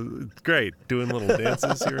 He's great, doing little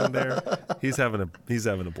dances here and there. He's having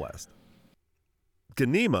a blast.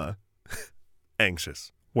 Ganima,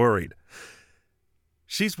 anxious, worried.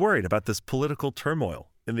 She's worried about this political turmoil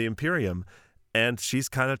in the Imperium, and she's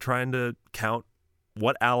kind of trying to count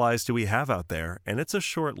what allies do we have out there, and it's a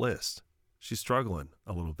short list. She's struggling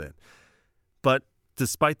a little bit. But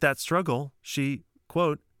despite that struggle, she,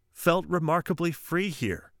 quote, felt remarkably free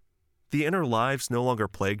here. The inner lives no longer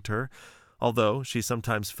plagued her, although she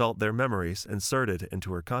sometimes felt their memories inserted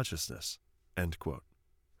into her consciousness, end quote.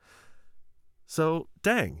 So,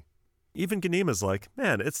 dang, even Ganima's like,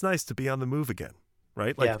 man, it's nice to be on the move again,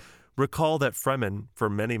 right? Recall that Fremen, for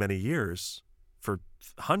many, many years, for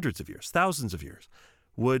hundreds of years, thousands of years,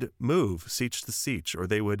 would move siege to siege, or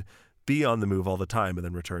they would be on the move all the time and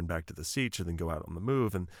then return back to the siege and then go out on the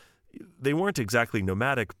move. And they weren't exactly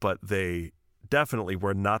nomadic, but they definitely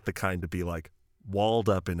were not the kind to be walled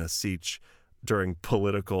up in a siege during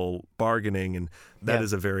political bargaining. And that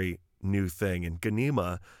is a very new thing. And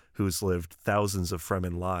Ganima, who's lived thousands of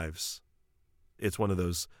Fremen lives, it's one of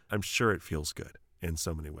those, I'm sure it feels good in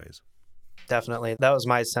so many ways. Definitely. That was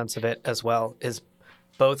my sense of it as well, is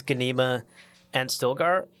both Ganima and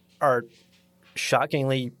Stilgar are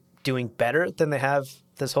shockingly doing better than they have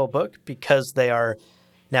this whole book, because they are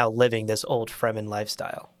now living this old Fremen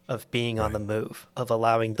lifestyle of being on the move, of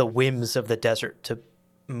allowing the whims of the desert to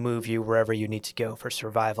move you wherever you need to go for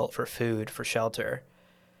survival, for food, for shelter.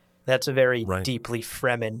 That's a very deeply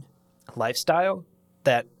Fremen lifestyle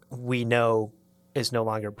that we know is no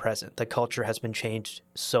longer present. The culture has been changed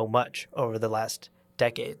so much over the last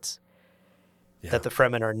decades that the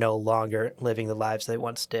Fremen are no longer living the lives they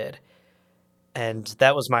once did. And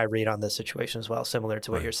that was my read on this situation as well, similar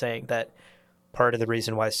to what you're saying, that part of the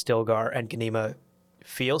reason why Stilgar and Ganima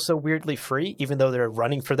feel so weirdly free, even though they're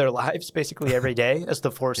running for their lives basically every day as the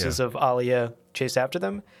forces of Alia chase after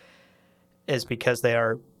them, is because they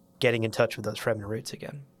are getting in touch with those Fremen roots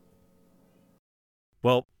again.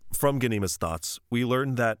 Well, from Ganima's thoughts, we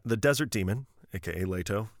learned that the Desert Demon, a.k.a.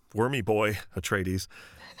 Leto, Wormy Boy Atreides,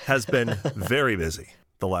 has been very busy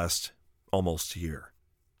the last almost year.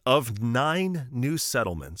 Of 9 new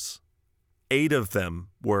settlements, 8 of them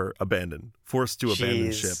were abandoned, forced to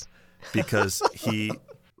abandon ship, because he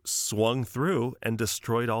swung through and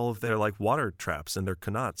destroyed all of their water traps and their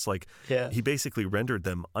qanats. He basically rendered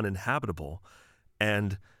them uninhabitable.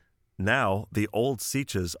 And now the old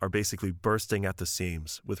sieges are basically bursting at the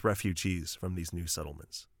seams with refugees from these new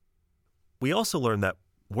settlements. We also learned that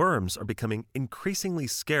worms are becoming increasingly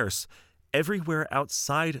scarce everywhere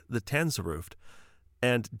outside the Tanzarooft,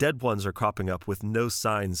 and dead ones are cropping up with no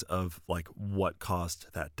signs of what caused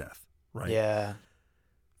that death, right? Yeah.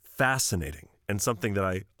 Fascinating, and something that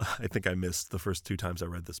I think I missed the first 2 times I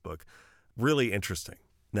read this book. Really interesting.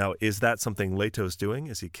 Now, is that something Leto's doing?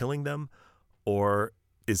 Is he killing them? Or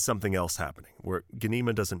is something else happening where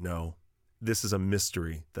Ganima doesn't know? This is a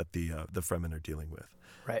mystery that the Fremen are dealing with.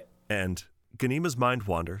 Right. And Ganima's mind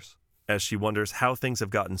wanders as she wonders how things have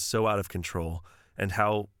gotten so out of control and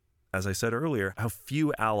how, as I said earlier, how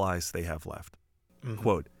few allies they have left. Mm-hmm.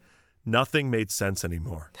 Quote, nothing made sense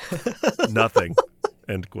anymore. Nothing.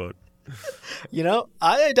 End quote.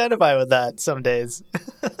 I identify with that some days.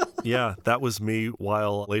 Yeah, that was me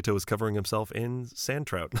while Leto was covering himself in sand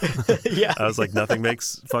trout. Yeah. I was like, nothing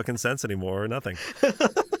makes fucking sense anymore, or nothing.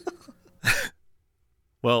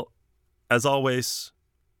 Well, as always,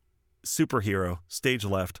 superhero, stage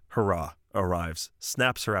left, hurrah, arrives,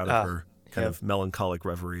 snaps her out of her kind of melancholic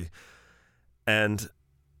reverie, and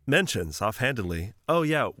mentions offhandedly, oh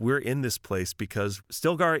yeah, we're in this place because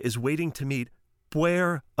Stilgar is waiting to meet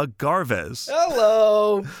Buer Agarves.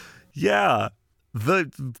 Hello. Yeah,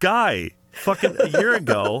 the guy fucking a year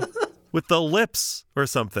ago with the lips or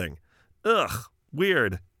something. Ugh,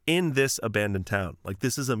 weird. In this abandoned town.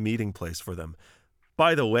 This is a meeting place for them.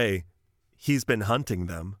 By the way, he's been hunting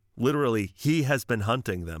them. Literally, he has been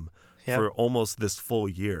hunting them for almost this full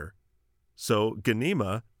year. So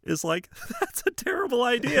Ghanima is like, that's a terrible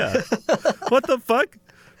idea. What the fuck?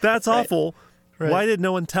 That's awful. Right. Why did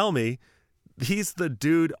no one tell me? He's the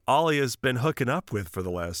dude Alia's been hooking up with for the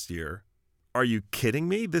last year. Are you kidding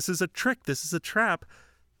me? This is a trick. This is a trap.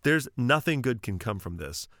 There's nothing good can come from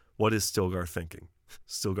this. What is Stilgar thinking?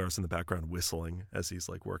 Stilgar's in the background whistling as he's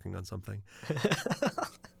like working on something.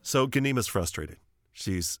 So Ghanima's frustrated.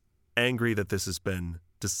 She's angry that this has been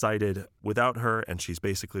decided without her, and she's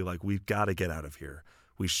basically like, we've got to get out of here.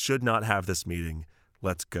 We should not have this meeting.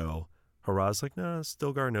 Let's go. Haraz's like, no,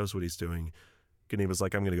 Stilgar knows what he's doing. Ghanima's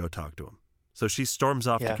like, I'm going to go talk to him. So she storms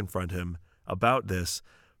off to confront him about this,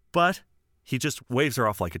 but he just waves her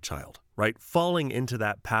off like a child, right? Falling into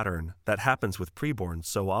that pattern that happens with preborn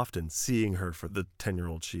so often, seeing her for the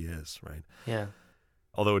 10-year-old she is, right? Yeah.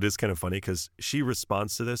 Although it is kind of funny because she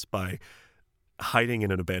responds to this by hiding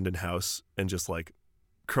in an abandoned house and just like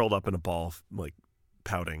curled up in a ball, like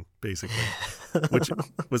pouting, basically, which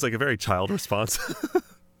was like a very child response.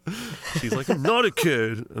 She's like, I'm not a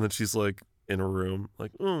kid. And then she's like in a room,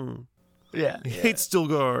 like, Yeah. He hates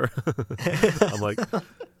Stilgar. I'm like,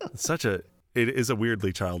 it is a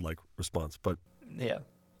weirdly childlike response, but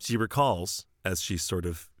she recalls, as she's sort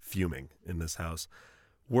of fuming in this house,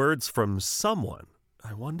 words from someone.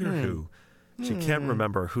 I wonder who. She can't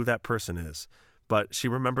remember who that person is, but she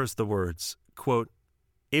remembers the words, quote,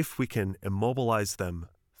 if we can immobilize them,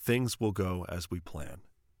 things will go as we plan,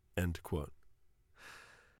 end quote.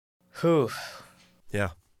 Whew.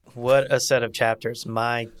 Yeah. What a set of chapters.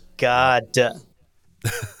 My God.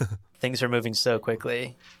 Things are moving so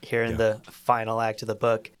quickly here in the final act of the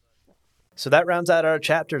book. So that rounds out our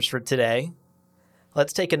chapters for today.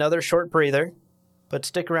 Let's take another short breather, but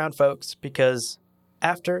stick around, folks, because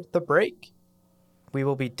after the break, we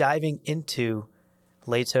will be diving into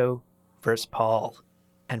Leto versus Paul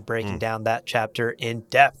and breaking down that chapter in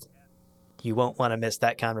depth. You won't want to miss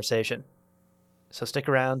that conversation. So stick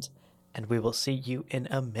around, and we will see you in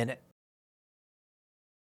a minute.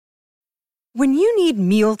 When you need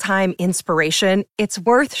mealtime inspiration, it's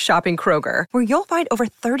worth shopping Kroger, where you'll find over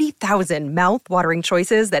 30,000 mouth-watering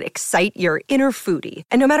choices that excite your inner foodie.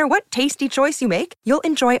 And no matter what tasty choice you make, you'll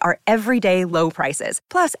enjoy our everyday low prices,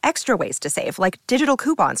 plus extra ways to save, like digital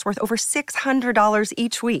coupons worth over $600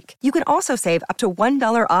 each week. You can also save up to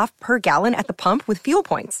 $1 off per gallon at the pump with fuel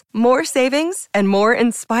points. More savings and more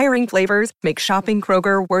inspiring flavors make shopping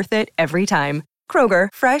Kroger worth it every time. Kroger,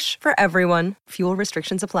 fresh for everyone. Fuel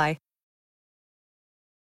restrictions apply.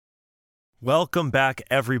 Welcome back,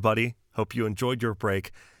 everybody. Hope you enjoyed your break.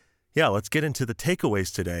 Yeah, let's get into the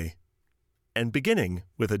takeaways today. And beginning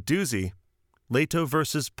with a doozy, Leto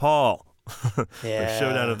versus Paul. The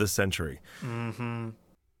showdown of the century. Mm-hmm.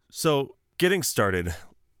 So, getting started,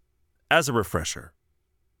 as a refresher,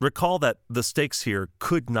 recall that the stakes here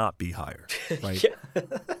could not be higher, right?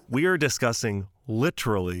 We are discussing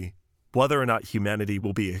literally whether or not humanity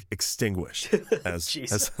will be extinguished,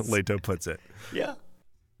 as Leto puts it. Yeah.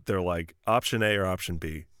 They're like, option A or option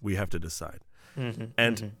B, we have to decide.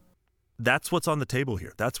 And that's what's on the table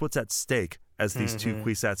here. That's what's at stake as these two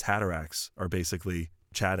Kwisatz Haderachs are basically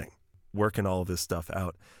chatting, working all of this stuff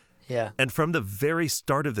out. Yeah. And from the very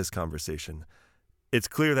start of this conversation, it's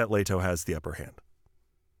clear that Leto has the upper hand.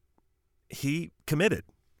 He committed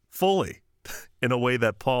fully in a way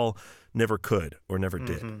that Paul never could or never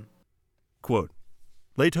did. Quote,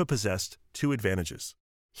 Leto possessed two advantages.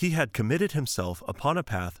 He had committed himself upon a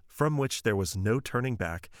path from which there was no turning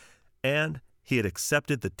back, and he had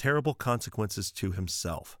accepted the terrible consequences to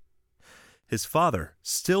himself. His father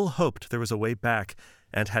still hoped there was a way back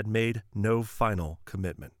and had made no final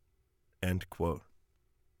commitment. End quote.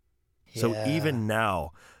 Yeah. So even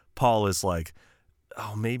now, Paul is like,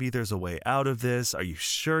 oh, maybe there's a way out of this. Are you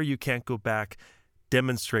sure you can't go back?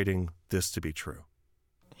 Demonstrating this to be true.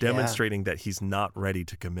 Demonstrating that he's not ready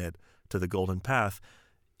to commit to the golden path,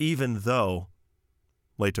 even though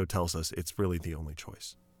Leto tells us it's really the only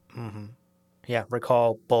choice. Yeah,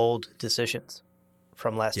 recall bold decisions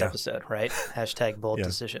from last episode, right? Hashtag bold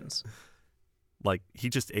decisions. Like, he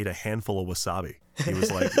just ate a handful of wasabi. He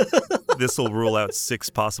was like, this will rule out 6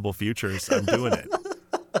 possible futures. I'm doing it.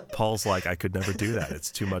 Paul's like, I could never do that.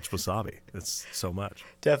 It's too much wasabi. It's so much.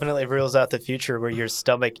 Definitely rules out the future where your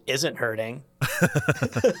stomach isn't hurting.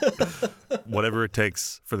 Whatever it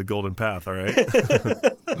takes for the golden path, all right?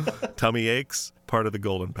 Tummy aches, part of the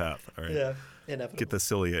golden path, all right? Yeah, inevitable. Get the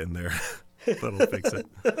cilia in there. That'll fix it.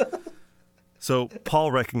 So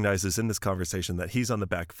Paul recognizes in this conversation that he's on the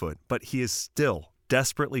back foot, but he is still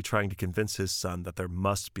desperately trying to convince his son that there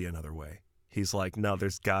must be another way. He's like, no,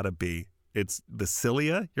 there's got to be. It's the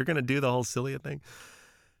cilia? You're going to do the whole cilia thing?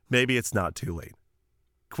 maybe it's not too late.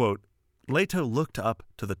 Quote, Leto looked up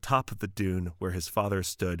to the top of the dune where his father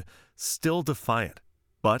stood, still defiant,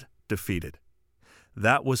 but defeated.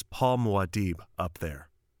 That was Paul Muad'Dib up there,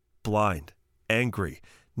 blind, angry,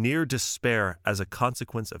 near despair as a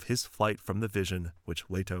consequence of his flight from the vision which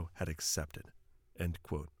Leto had accepted. End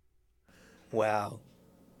quote. Wow.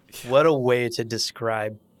 What a way to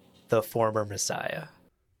describe the former Messiah.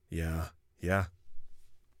 Yeah.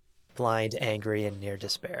 Blind, angry, and near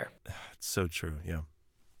despair. It's so true, yeah.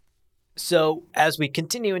 So as we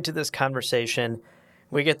continue into this conversation,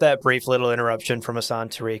 we get that brief little interruption from Hassan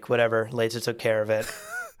Tariq, whatever. Leto took care of it.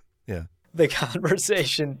 Yeah. The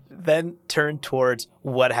conversation then turned towards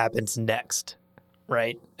what happens next,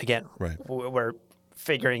 right? Again, Right. We're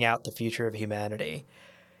figuring out the future of humanity.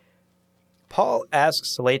 Paul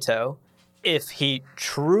asks Leto if he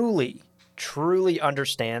truly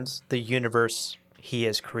understands the universe he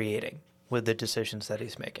is creating with the decisions that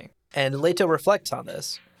he's making. And Leto reflects on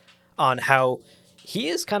this, on how he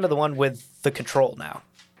is kind of the one with the control now.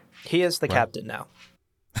 He is the captain now.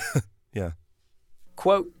 Yeah.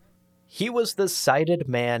 Quote, he was the sighted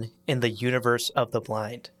man in the universe of the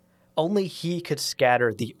blind. Only he could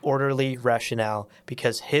scatter the orderly rationale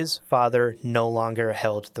because his father no longer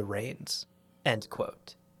held the reins. End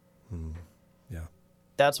quote. Yeah.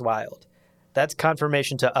 That's wild. That's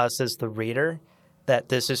confirmation to us as the reader that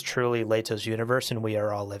this is truly Leto's universe and we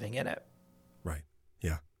are all living in it. Right.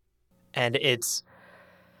 Yeah. And it's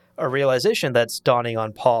a realization that's dawning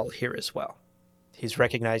on Paul here as well. He's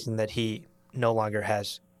recognizing that he no longer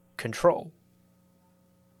has control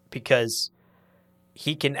because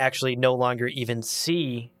he can actually no longer even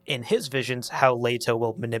see in his visions how Leto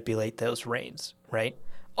will manipulate those reins, right?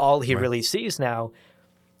 All he really sees now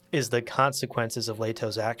is the consequences of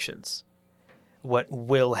Leto's actions. What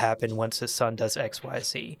will happen once his son does X, Y,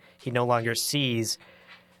 Z. He no longer sees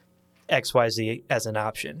X, Y, Z as an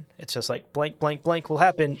option. It's just like blank, blank, blank will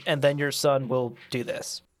happen, and then your son will do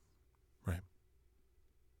this. Right.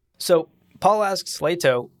 So Paul asks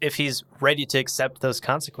Leto if he's ready to accept those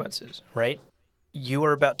consequences, right? You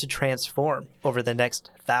are about to transform over the next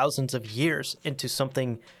thousands of years into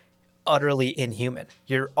something utterly inhuman.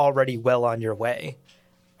 You're already well on your way.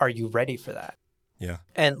 Are you ready for that? Yeah.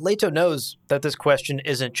 And Leto knows that this question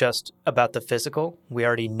isn't just about the physical. We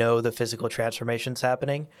already know the physical transformations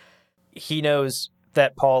happening. He knows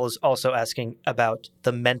that Paul is also asking about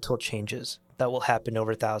the mental changes that will happen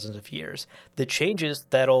over thousands of years, the changes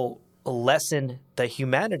that'll lessen the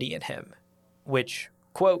humanity in him, which,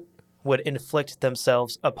 quote, would inflict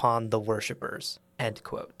themselves upon the worshipers, end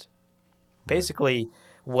quote. Basically,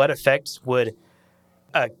 what effects would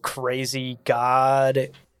a crazy god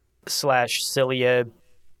 / Cilia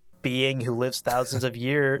being who lives thousands of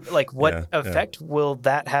years, like what effect will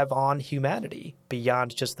that have on humanity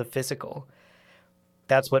beyond just the physical?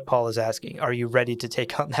 That's what Paul is asking. Are you ready to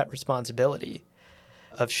take on that responsibility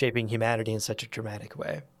of shaping humanity in such a dramatic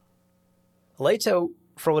way? Leto,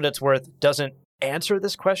 for what it's worth, doesn't answer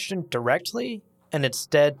this question directly and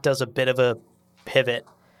instead does a bit of a pivot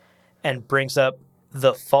and brings up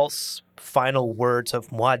the false final words of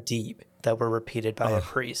Muad'Dib that were repeated by a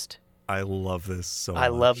priest. I love this so much. I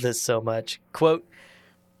love this so much. Quote,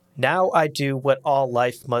 now I do what all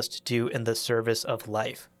life must do in the service of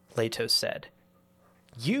life, Leto said.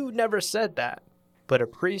 You never said that, but a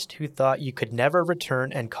priest who thought you could never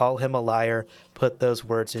return and call him a liar put those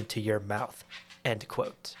words into your mouth, end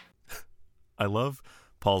quote. I love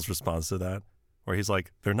Paul's response to that, where he's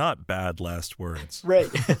like, they're not bad last words. Right.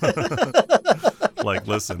 Like,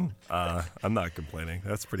 listen, I'm not complaining.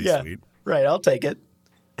 That's pretty sweet. Right, I'll take it.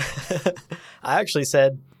 I actually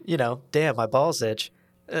said, damn, my balls itch.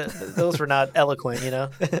 Those were not eloquent,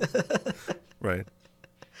 Right.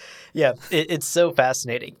 Yeah, it's so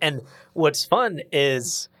fascinating. And what's fun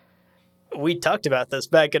is we talked about this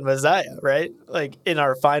back in Messiah, right? Like in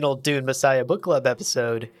our final Dune Messiah Book Club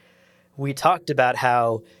episode, we talked about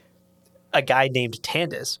how a guy named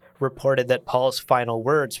Tandis reported that Paul's final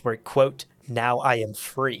words were, quote, now I am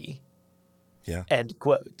free, end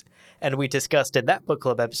quote. And we discussed in that book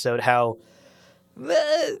club episode how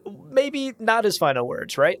maybe not his final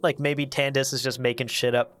words, right? Like maybe Tandis is just making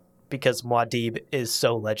shit up because Muad'Dib is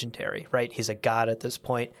so legendary, right? He's a god at this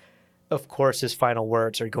point. Of course, his final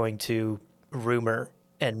words are going to rumor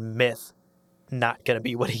and myth, not going to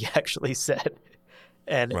be what he actually said.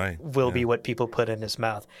 And will be what people put in his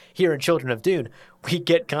mouth. Here in Children of Dune, we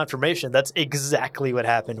get confirmation that's exactly what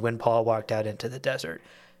happened when Paul walked out into the desert.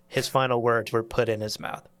 His final words were put in his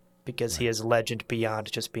mouth because he is legend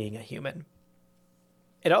beyond just being a human.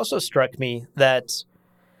 It also struck me that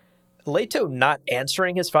Leto not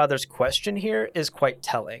answering his father's question here is quite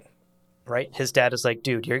telling, right? His dad is like,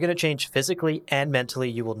 dude, you're going to change physically and mentally.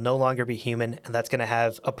 You will no longer be human, and that's going to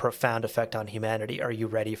have a profound effect on humanity. Are you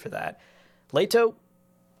ready for that? Leto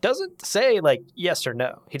doesn't say, like, yes or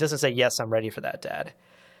no. He doesn't say, yes, I'm ready for that, Dad.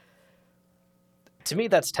 To me,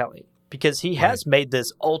 that's telling, because he has made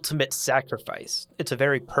this ultimate sacrifice. It's a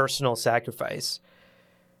very personal sacrifice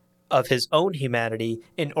of his own humanity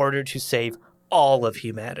in order to save all of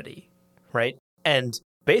humanity, right? And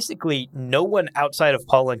basically, no one outside of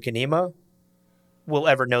Paul and Ghanima will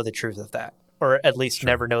ever know the truth of that, or at least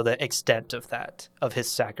never know the extent of that, of his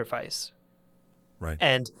sacrifice. Right.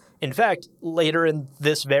 And in fact, later in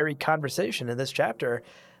this very conversation, in this chapter,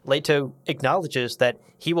 Leto acknowledges that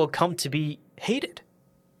he will come to be hated.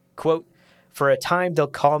 Quote, "For a time they'll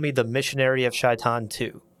call me the missionary of Shaitan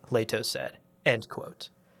too," Leto said. End quote.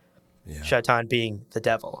 Yeah. Shaitan being the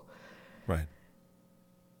devil. Right.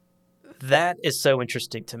 That is so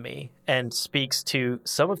interesting to me and speaks to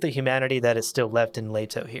some of the humanity that is still left in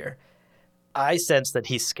Leto here. I sense that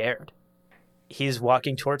he's scared. He's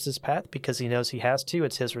walking towards this path because he knows he has to.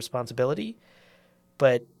 It's his responsibility.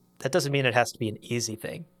 But that doesn't mean it has to be an easy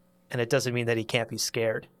thing. And it doesn't mean that he can't be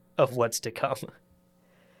scared of what's to come.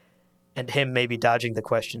 And him maybe dodging the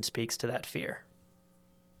question speaks to that fear.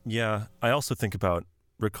 Yeah, I also think about,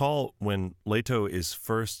 recall when Leto is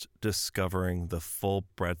first discovering the full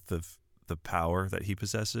breadth of the power that he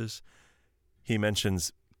possesses, he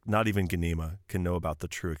mentions not even Ghanima can know about the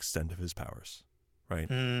true extent of his powers, right?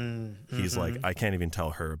 He's like, I can't even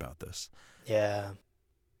tell her about this. Yeah.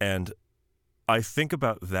 And I think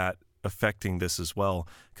about that affecting this as well,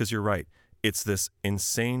 because you're right. It's this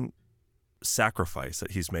insane sacrifice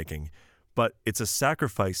that he's making, but it's a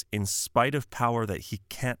sacrifice in spite of power that he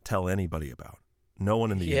can't tell anybody about. No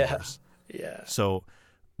one in the universe. Yeah. So,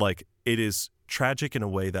 like, it is tragic in a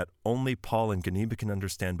way that only Paul and Ghanima can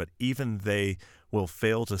understand, but even they will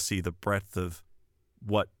fail to see the breadth of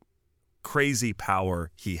what crazy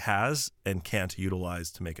power he has and can't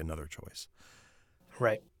utilize to make another choice.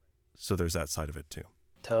 Right. So there's that side of it too.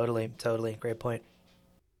 Totally. Great point.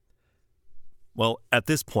 Well, at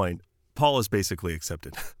this point, Paul has basically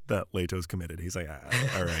accepted that Leto's committed. He's like,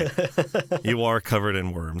 all right, you are covered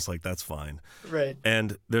in worms. Like, that's fine. Right.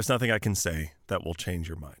 And there's nothing I can say that will change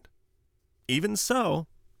your mind. Even so,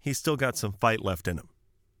 he's still got some fight left in him.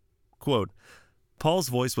 Quote, "Paul's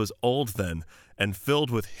voice was old then and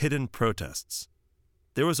filled with hidden protests.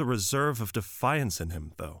 There was a reserve of defiance in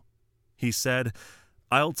him, though. He said,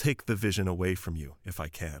 'I'll take the vision away from you if I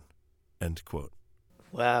can.'" End quote.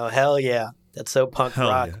 Wow, hell yeah. That's so punk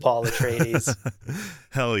rock, yeah. Paul Atreides.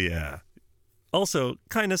 Hell yeah. Also,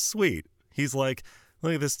 kind of sweet. He's like,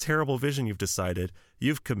 look at this terrible vision you've decided.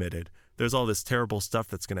 You've committed. There's all this terrible stuff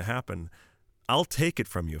that's going to happen. I'll take it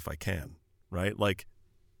from you if I can, right? Like,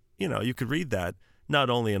 you know, you could read that not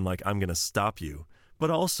only in like, I'm going to stop you,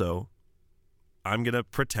 but also I'm going to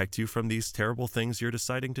protect you from these terrible things you're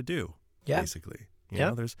deciding to do, basically. You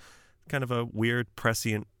know, there's kind of a weird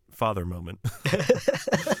prescient father moment.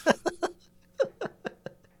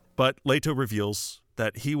 But Leto reveals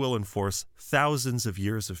that he will enforce thousands of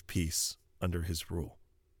years of peace under his rule.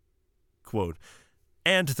 Quote,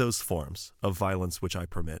 "And those forms of violence which I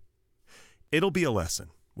permit, it'll be a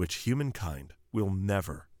lesson which humankind will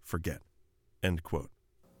never forget." End quote.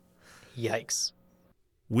 Yikes.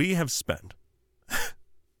 We have spent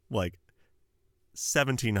like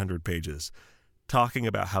 1,700 pages talking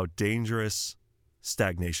about how dangerous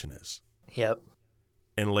stagnation is. Yep.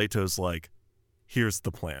 And Leto's like, here's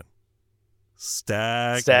the plan.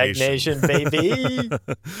 Stagnation, baby.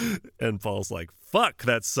 And Paul's like, fuck,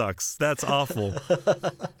 that sucks. That's awful.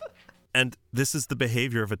 And this is the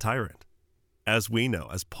behavior of a tyrant. As we know,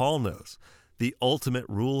 as Paul knows, the ultimate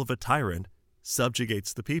rule of a tyrant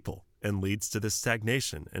subjugates the people and leads to this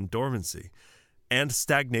stagnation and dormancy. And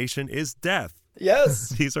stagnation is death. Yes.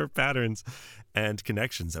 These are patterns and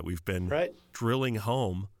connections that we've been drilling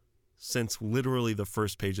home since literally the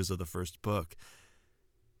first pages of the first book.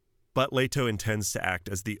 But Leto intends to act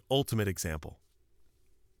as the ultimate example,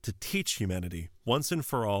 to teach humanity once and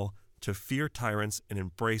for all to fear tyrants and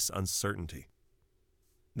embrace uncertainty.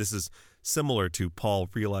 This is similar to Paul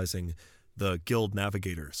realizing the guild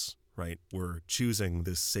navigators, right, were choosing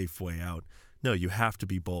this safe way out. No, you have to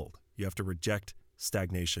be bold. You have to reject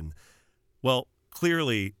stagnation. Well,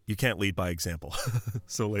 clearly you can't lead by example.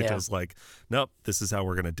 So Leto's like, nope, this is how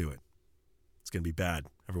we're going to do it. It's going to be bad.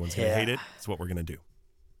 Everyone's going to hate it. It's what we're going to do.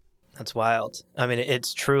 That's wild. I mean,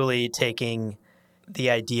 it's truly taking the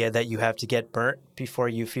idea that you have to get burnt before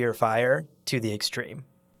you fear fire to the extreme.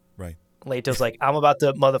 Right. Leto's like, I'm about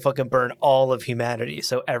to motherfucking burn all of humanity,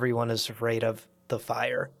 so everyone is afraid of the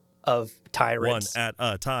fire of tyrants. One at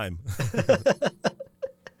a time.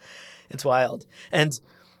 It's wild. And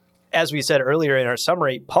as we said earlier in our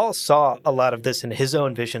summary, Paul saw a lot of this in his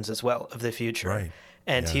own visions as well of the future. Right.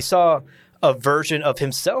 And Yeah. he saw a version of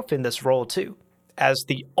himself in this role too, as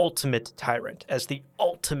the ultimate tyrant, as the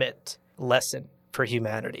ultimate lesson for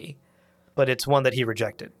humanity. But it's one that he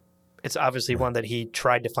rejected. It's obviously one that he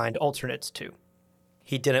tried to find alternates to.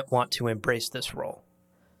 He didn't want to embrace this role.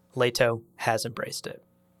 Leto has embraced it.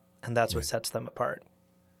 And that's what sets them apart.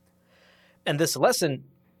 And this lesson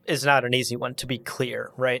is not an easy one, to be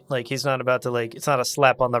clear, right? Like, he's not about to, like, it's not a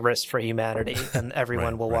slap on the wrist for humanity and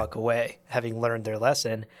everyone will walk away having learned their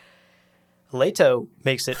lesson. Leto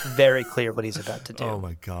makes it very clear what he's about to do. Oh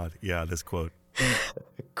my God. Yeah, this quote.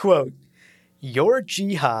 Quote, "Your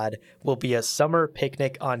jihad will be a summer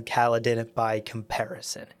picnic on Caladan by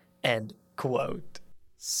comparison." End quote.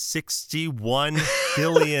 61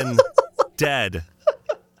 billion dead.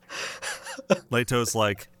 Leto's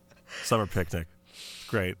like, summer picnic.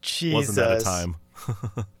 Great. Wasn't that a Jesus. time?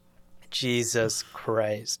 Jesus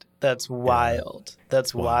Christ. That's wild.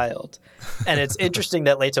 That's wild. And it's interesting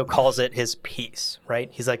that Leto calls it his peace, right?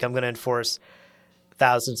 He's like, I'm going to enforce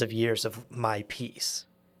thousands of years of my peace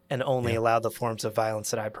and only allow the forms of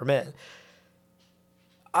violence that I permit.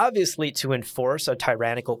 Obviously, to enforce a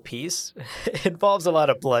tyrannical peace involves a lot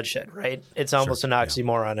of bloodshed, right? It's almost an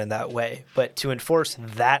oxymoron in that way. But to enforce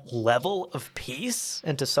that level of peace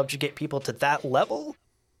and to subjugate people to that level,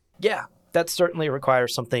 yeah, that certainly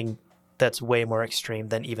requires something that's way more extreme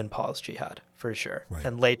than even Paul's jihad, for sure. Right.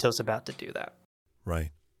 And Leto's about to do that.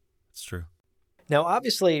 Right. It's true. Now,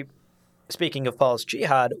 obviously, speaking of Paul's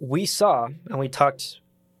jihad, we saw, and we talked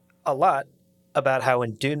a lot about how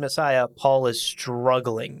in Dune Messiah, Paul is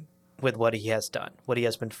struggling with what he has done, what he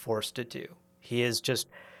has been forced to do. He is just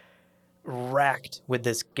racked with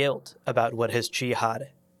this guilt about what his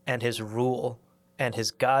jihad and his rule and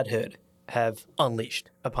his godhood have unleashed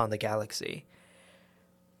upon the galaxy.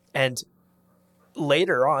 And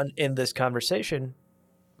later on in this conversation,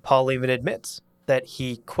 Paul even admits that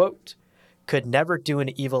he, quote, could never do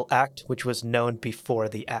an evil act which was known before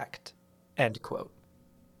the act, end quote.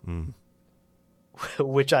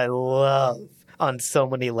 Which I love on so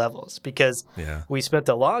many levels, because we spent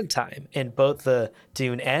a long time in both the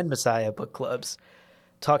Dune and Messiah book clubs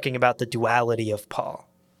talking about the duality of Paul,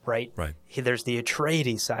 right? Right. There's the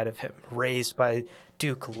Atreides side of him, raised by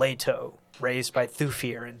Duke Leto, raised by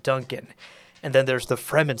Thufir and Duncan. And then there's the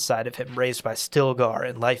Fremen side of him, raised by Stilgar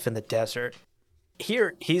and life in the desert.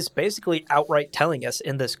 Here, he's basically outright telling us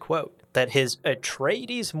in this quote that his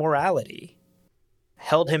Atreides morality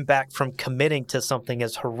held him back from committing to something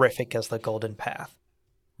as horrific as the Golden Path.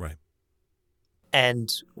 Right.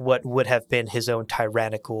 And what would have been his own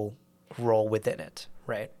tyrannical role within it,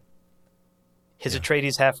 right? His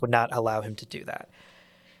Atreides half would not allow him to do that.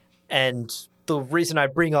 And the reason I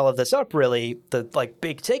bring all of this up, really, the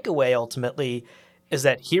big takeaway ultimately, is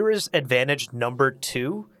that here is advantage number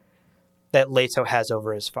 2 that Leto has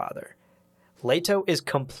over his father. Leto is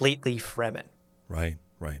completely Fremen. Right.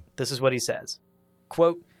 Right. This is what he says.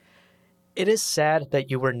 Quote, "It is sad that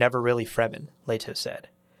you were never really Fremen," Leto said.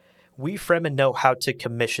 "We Fremen know how to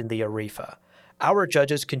commission the Arifa. Our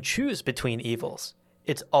judges can choose between evils.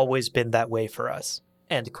 It's always been that way for us."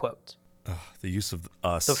 End quote. The use of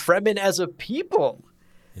us. The Fremen as a people,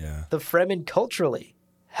 the Fremen culturally,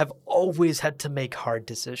 have always had to make hard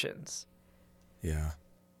decisions. Yeah.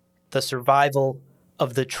 The survival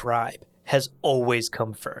of the tribe has always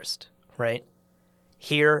come first, right?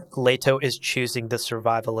 Here, Leto is choosing the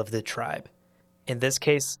survival of the tribe. In this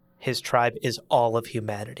case, his tribe is all of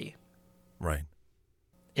humanity. Right.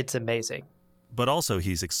 It's amazing. But also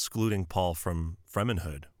he's excluding Paul from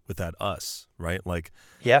Fremenhood with that us, right? Like,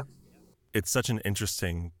 yeah, it's such an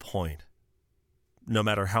interesting point. No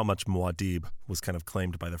matter how much Muad'Dib was kind of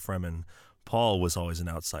claimed by the Fremen, Paul was always an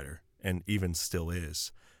outsider, and even still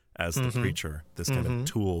is, as the preacher, this kind of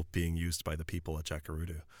tool being used by the people at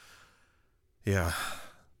Jacurudu. Yeah,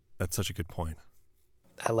 that's such a good point.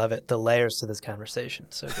 I love it. The layers to this conversation.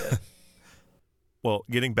 So good. Well,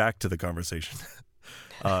 getting back to the conversation,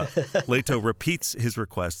 Leto repeats his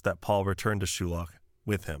request that Paul return to Shulak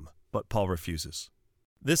with him, but Paul refuses.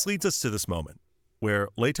 This leads us to this moment where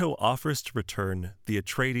Leto offers to return the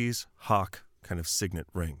Atreides Hawk kind of signet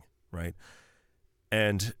ring, right?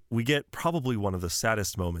 And we get probably one of the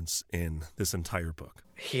saddest moments in this entire book.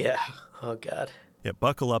 Yeah. Oh, God. Yeah,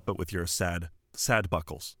 buckle up, but with your sad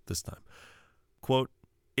buckles this time. Quote,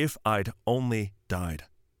 "If I'd only died,"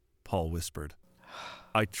 Paul whispered.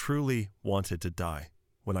 "I truly wanted to die.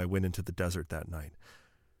 when I went into the desert that night,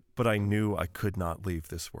 but I knew I could not leave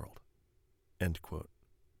this world. End quote.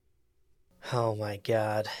 Oh my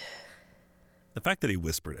God. The fact that he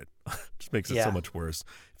whispered it just makes it Yeah. so much worse.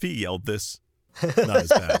 If he yelled this, not as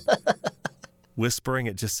bad. Whispering,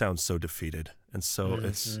 it just sounds so defeated, and so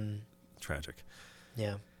it's tragic.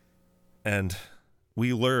 Yeah. And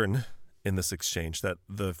we learn in this exchange that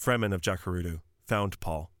the Fremen of Jacurutu found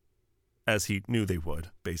Paul, as he knew they would,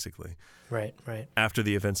 basically, Right, right. after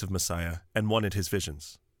the events of Messiah, and wanted his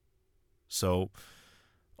visions. So,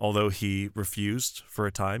 although he refused for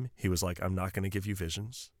a time, he was like, I'm not going to give you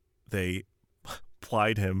visions. They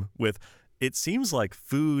plied him with, it seems like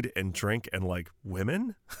food and drink and like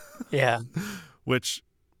women, Yeah. which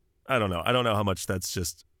I don't know. I don't know how much that's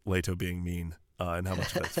just Leto being mean and how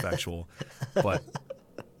much that's factual, but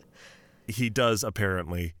he does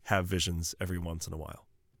apparently have visions every once in a while,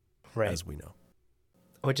 Right. as we know.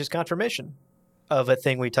 Which is confirmation of a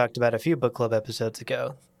thing we talked about a few book club episodes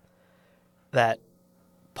ago, that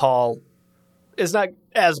Paul is not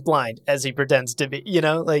as blind as he pretends to be. You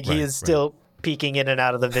know, like he Right, is still peeking in and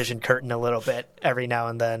out of the vision curtain a little bit every now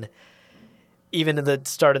and then. Even in the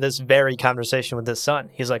start of this very conversation with his son,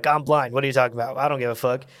 he's like, I'm blind. What are you talking about? I don't give a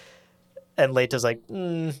fuck. And Leto's like,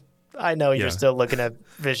 I know you're Yeah. still looking at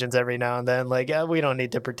visions every now and then. Like, we don't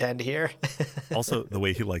need to pretend here. Also, the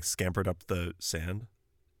way he like scampered up the sand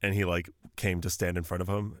and he like came to stand in front of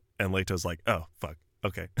him, and Leto's like, oh, fuck.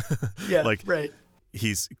 Okay. Yeah, like, right.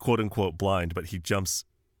 he's quote unquote blind, but he jumps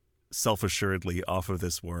self-assuredly off of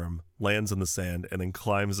this worm, lands in the sand, and then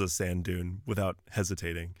climbs a sand dune without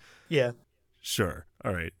hesitating. Yeah, Sure.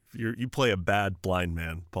 All right. You play a bad blind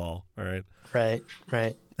man, Paul. All right. right,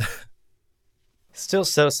 right. Still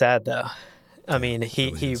so sad, though. I mean,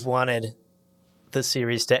 he really is. wanted the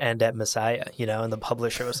series to end at Messiah, you know, and the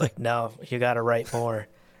publisher was like, no, you got to write more.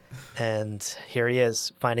 And here he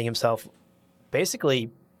is, finding himself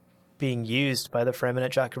basically being used by the Fremen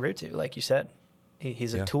at Jacurutu, like you said.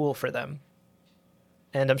 He's a Yeah. tool for them.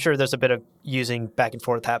 And I'm sure there's a bit of using back and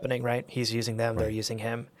forth happening, right? He's using them, they're Right. using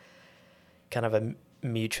him. Kind of a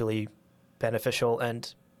mutually beneficial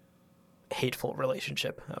and hateful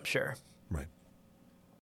relationship, I'm sure. Right.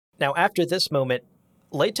 Now, after this moment,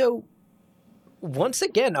 Leto once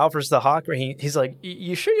again offers the hawk ring. He's like,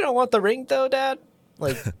 you sure you don't want the ring, though, Dad?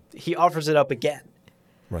 Like, he offers it up again.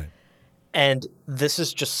 Right. And this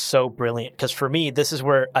is just so brilliant, because for me, this is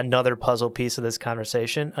where another puzzle piece of this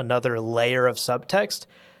conversation, another layer of subtext,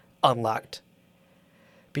 unlocked.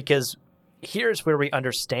 Because here's where we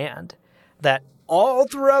understand that all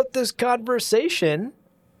throughout this conversation,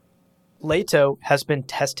 Leto has been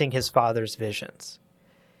testing his father's visions.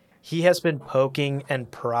 He has been poking and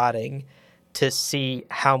prodding to see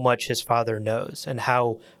how much his father knows and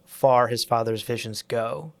how far his father's visions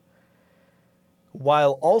go,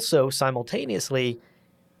 while also simultaneously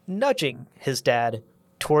nudging his dad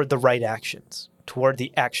toward the right actions, toward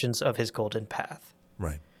the actions of his golden path.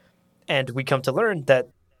 Right. And we come to learn that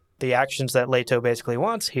the actions that Leto basically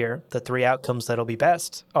wants here, the three outcomes that'll be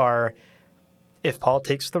best, are if Paul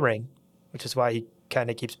takes the ring, which is why he kind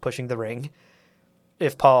of keeps pushing the ring,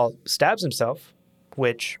 if Paul stabs himself,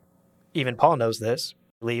 which even Paul knows this,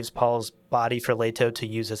 leaves Paul's body for Leto to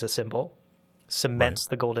use as a symbol, cements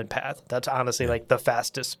the golden path. That's honestly like the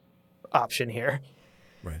fastest option here.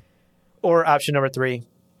 Right. Or option number 3,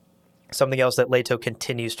 something else that Leto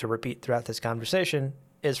continues to repeat throughout this conversation,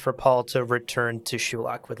 is for Paul to return to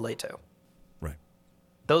Shulak with Leto. Right.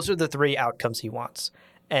 Those are the 3 outcomes he wants.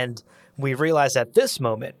 And we realize at this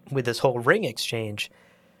moment, with this whole ring exchange,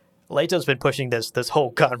 Leto's been pushing this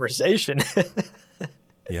whole conversation.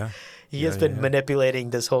 Yeah. He has been manipulating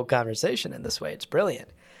this whole conversation in this way. It's brilliant.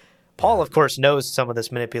 Paul, of course, knows some of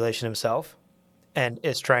this manipulation himself and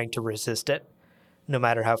is trying to resist it, no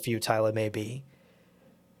matter how futile it may be.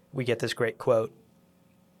 We get this great quote.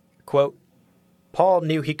 Quote, Paul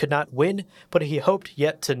knew he could not win, but he hoped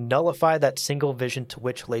yet to nullify that single vision to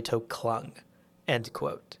which Leto clung. End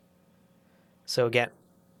quote. So again,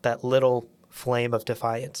 that little flame of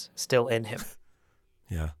defiance still in him.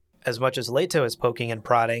 Yeah. As much as Leto is poking and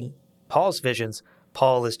prodding Paul's visions,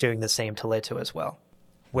 Paul is doing the same to Leto as well.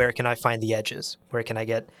 Where can I find the edges? Where can I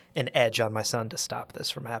get an edge on my son to stop this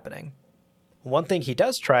from happening? One thing he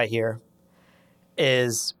does try here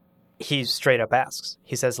is he straight up asks.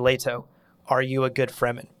 He says, Leto, are you a good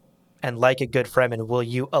Fremen? And like a good Fremen, will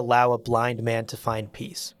you allow a blind man to find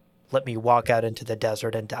peace? Let me walk out into the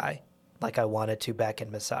desert and die, like I wanted to back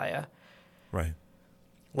in Messiah. Right.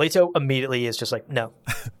 Leto immediately is just like, no,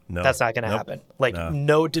 No. that's not going to Nope. happen. Like,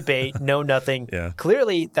 no debate, no nothing. Yeah.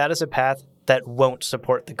 Clearly, that is a path that won't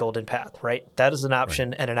support the golden path, right? That is an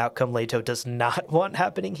option and an outcome Leto does not want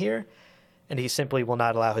happening here, and he simply will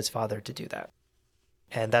not allow his father to do that.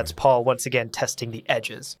 And that's Paul once again testing the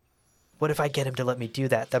edges. What if I get him to let me do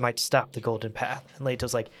that? That might stop the golden path. And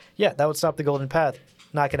Leto's like, yeah, that would stop the golden path.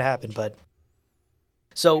 Not going to happen, bud.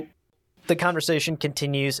 So the conversation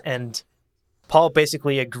continues, and Paul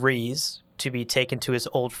basically agrees to be taken to his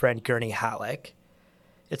old friend Gurney Halleck.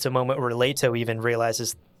 It's a moment where Leto even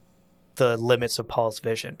realizes the limits of Paul's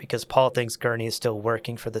vision, because Paul thinks Gurney is still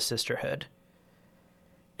working for the sisterhood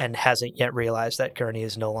and hasn't yet realized that Gurney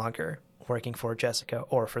is no longer working for Jessica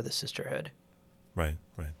or for the sisterhood. Right.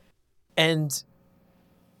 And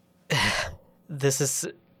this is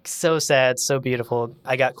so sad, so beautiful.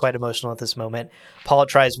 I got quite emotional at this moment. Paul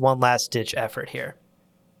tries one last-ditch effort here.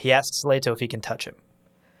 He asks Leto if he can touch him.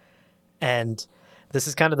 And this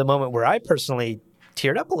is kind of the moment where I personally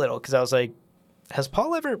teared up a little, because I was like, has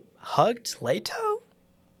Paul ever hugged Leto?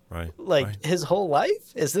 Right. His whole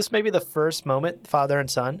life? Is this maybe the first moment father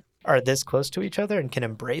and son are this close to each other and can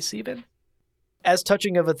embrace even? As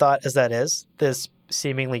touching of a thought as that is, this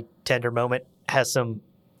seemingly tender moment has some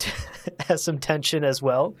has some tension as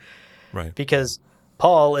well. Right. Because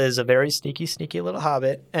Paul is a very sneaky little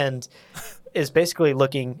hobbit and is basically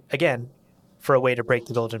looking, again, for a way to break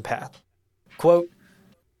the golden path. Quote,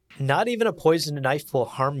 "Not even a poisoned knife will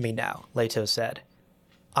harm me now," Leto said.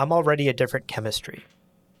 "I'm already a different chemistry."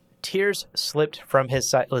 Tears slipped from his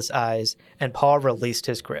sightless eyes, and Paul released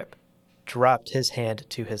his grip, dropped his hand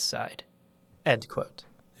to his side. End quote.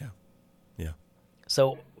 Yeah.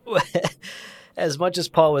 So, as much as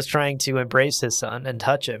Paul was trying to embrace his son and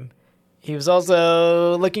touch him, he was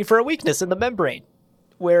also looking for a weakness in the membrane,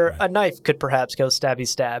 where a knife could perhaps go stabby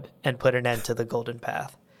stab and put an end to the golden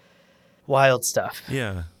path. Wild stuff.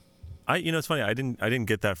 Yeah. It's funny. I didn't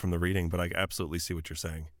get that from the reading, but I absolutely see what you're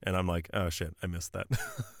saying. And I'm like, oh shit, I missed that.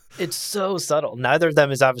 It's so subtle. Neither of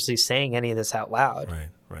them is obviously saying any of this out loud.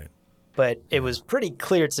 Right. But it was pretty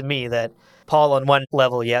clear to me that Paul, on one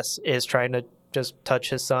level, yes, is trying to just touch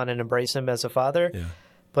his son and embrace him as a father. Yeah.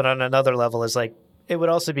 But on another level is like, it would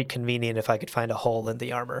also be convenient if I could find a hole in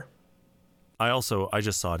the armor. I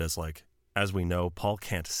just saw it as like, as we know, Paul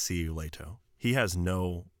can't see Leto. He has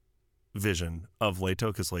no vision of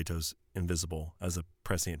Leto because Leto's invisible as a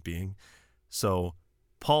prescient being. So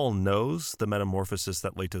Paul knows the metamorphosis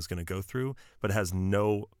that Leto's going to go through, but has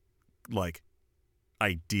no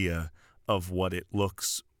idea of what it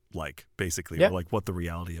looks like, basically, or like what the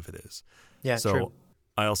reality of it is. Yeah, so true.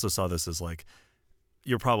 I also saw this as like,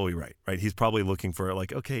 you're probably right? He's probably looking for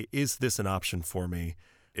like, okay, is this an option for me?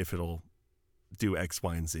 If it'll do X,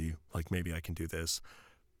 Y, and Z, like maybe I can do this.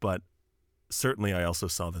 But certainly I also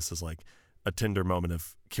saw this as like a tender moment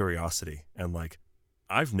of curiosity and like,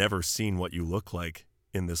 I've never seen what you look like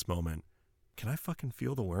in this moment. Can I fucking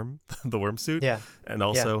feel the worm suit? Yeah. And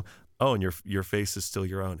also, oh, and your face is still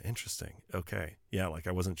your own. Interesting. Okay. Yeah, like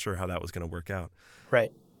I wasn't sure how that was going to work out.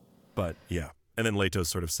 Right. But yeah. And then Leto's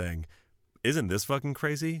sort of saying, isn't this fucking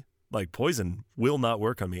crazy? Like poison will not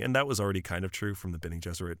work on me. And that was already kind of true from the Bene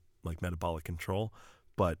Gesserit, like metabolic control.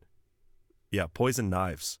 But yeah, poison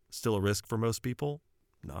knives, still a risk for most people.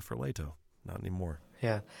 Not for Leto. Not anymore.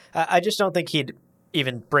 Yeah. I just don't think he'd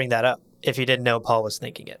even bring that up if he didn't know Paul was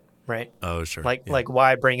thinking it, right? Oh, sure. Like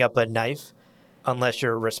why bring up a knife unless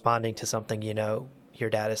you're responding to something you know your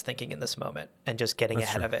dad is thinking in this moment and just getting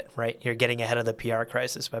ahead of it, right? You're getting ahead of the PR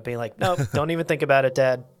crisis by being like, no, don't even think about it,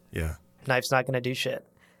 Dad. Yeah. Knife's not going to do shit.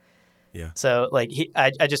 Yeah. So like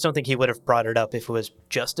I just don't think he would have brought it up if it was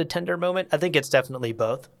just a tender moment. I think it's definitely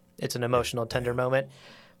both. It's an emotional tender moment,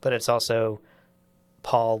 but it's also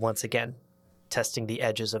Paul once again testing the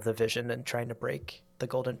edges of the vision and trying to break the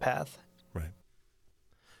golden path. Right.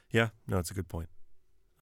 Yeah, no, it's a good point.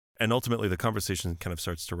 And ultimately the conversation kind of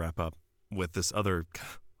starts to wrap up with this other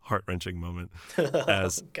heart-wrenching moment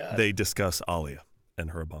as they discuss Alia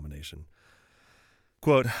and her abomination.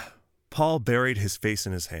 Quote, Paul buried his face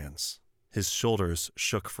in his hands. His shoulders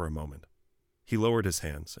shook for a moment. He lowered his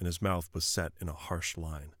hands, and his mouth was set in a harsh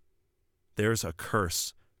line. There's a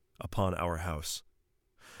curse upon our house.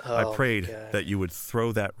 I prayed that you would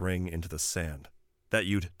throw that ring into the sand, that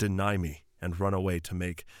you'd deny me and run away to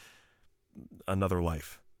make another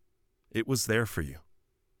life. It was there for you.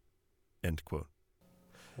 End quote.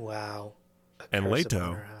 Wow. And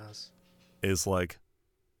Leto is like,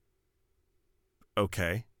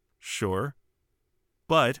 okay, sure,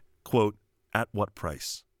 but, quote, at what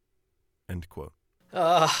price? End quote.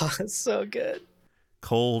 Oh, it's so good.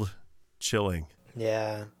 Cold, chilling.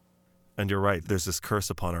 Yeah. And you're right, there's this curse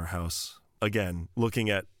upon our house. Again, looking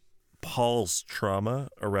at Paul's trauma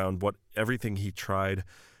around everything he tried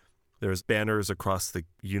There's banners across the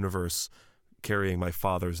universe carrying my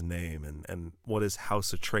father's name. And what is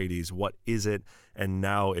House Atreides? What is it? And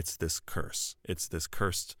now it's this curse. It's this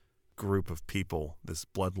cursed group of people, this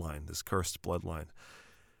bloodline, this cursed bloodline.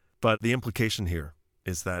 But the implication here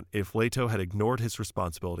is that if Leto had ignored his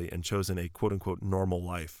responsibility and chosen a quote-unquote normal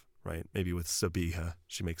life, right, maybe with Sabiha,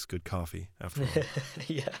 she makes good coffee after all,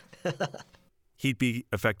 Yeah. he'd be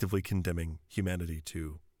effectively condemning humanity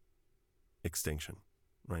to extinction,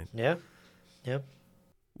 right? Yeah. Yep.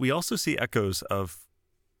 We also see echoes of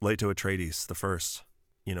Leto Atreides the first,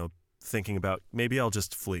 thinking about maybe I'll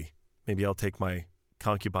just flee. Maybe I'll take my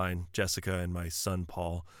concubine Jessica and my son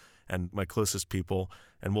Paul and my closest people,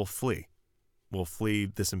 and we'll flee. We'll flee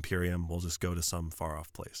this Imperium. We'll just go to some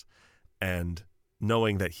far-off place. And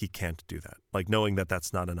knowing that he can't do that, like knowing that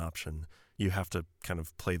that's not an option, you have to kind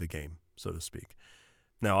of play the game, so to speak.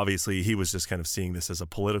 Now, obviously, he was just kind of seeing this as a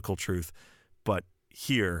political truth, but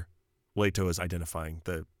here, Leto is identifying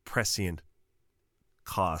the prescient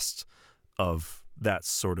cost of that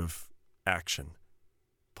sort of action.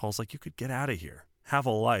 Paul's like, you could get out of here, have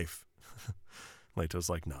a life. Leto's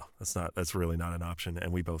like, no, that's really not an option,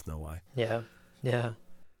 and we both know why. Yeah. Yeah.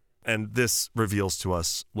 And this reveals to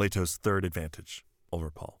us Leto's third advantage over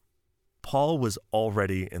Paul. Paul was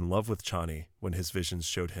already in love with Chani when his visions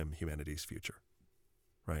showed him humanity's future,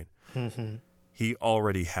 right? Mm-hmm. He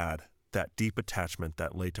already had that deep attachment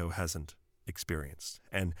that Leto hasn't experienced.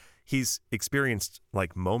 And he's experienced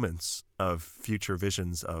like moments of future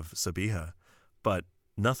visions of Sabiha, but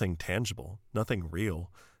nothing tangible, nothing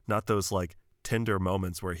real, not those like tender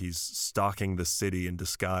moments where he's stalking the city in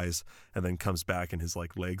disguise and then comes back and his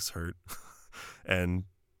like legs hurt and,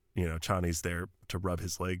 Chani's there to rub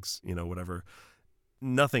his legs, whatever.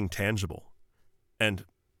 Nothing tangible. And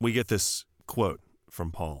we get this quote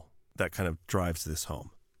from Paul that kind of drives this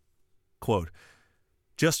home. Quote,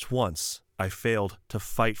 "Just once I failed to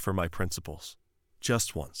fight for my principles.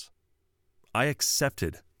 Just once. I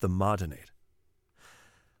accepted the Ma'danate.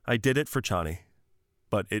 I did it for Chani,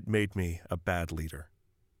 but it made me a bad leader."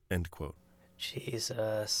 End quote.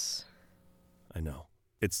 Jesus. I know.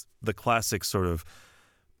 It's the classic sort of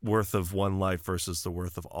worth of one life versus the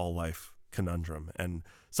worth of all life conundrum, and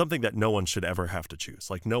something that no one should ever have to choose.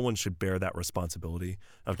 Like, no one should bear that responsibility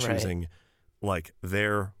of choosing like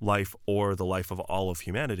their life or the life of all of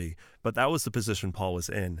humanity. But that was the position Paul was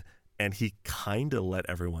in, and he kind of let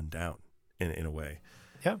everyone down in a way.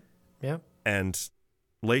 Yeah. Yeah. And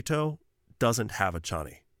Leto doesn't have a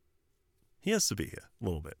Chani. He has Sabiha a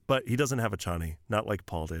little bit, but he doesn't have a Chani, not like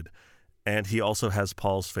Paul did. And he also has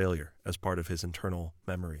Paul's failure as part of his internal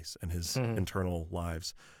memories and his internal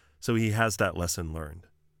lives. So he has that lesson learned.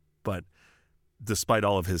 But despite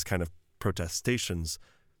all of his kind of protestations,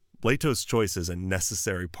 Leto's choice is a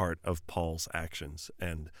necessary part of Paul's actions.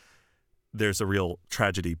 And there's a real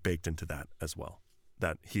tragedy baked into that as well,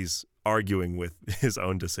 that he's arguing with his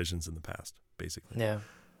own decisions in the past, basically. Yeah.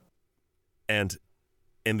 And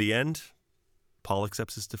in the end, Paul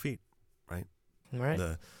accepts his defeat, right? Right.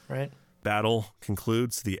 Right. Battle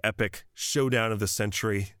concludes, the epic showdown of the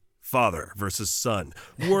century, father versus son,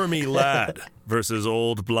 wormy lad versus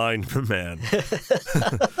old blind man.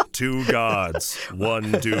 Two gods,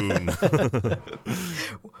 one doom.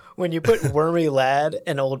 When you put wormy lad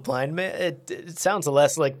and old blind man, it sounds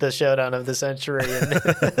less like the showdown of the century.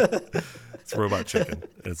 It's Robot Chicken.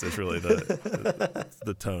 It's really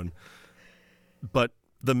the tone. But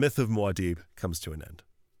the myth of Muad'Dib comes to an end.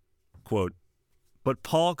 Quote, "But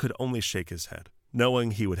Paul could only shake his head,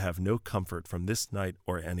 knowing he would have no comfort from this night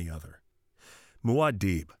or any other.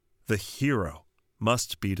 Muad'Dib, the hero,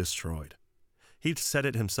 must be destroyed. He'd said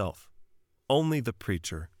it himself. Only the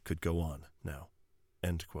preacher could go on now."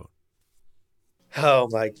 End quote. Oh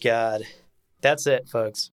my God. That's it,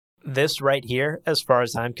 folks. This right here, as far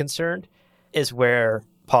as I'm concerned, is where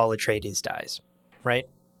Paul Atreides dies, right?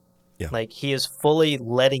 Yeah. Like, he is fully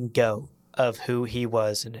letting go of who he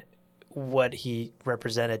was and what he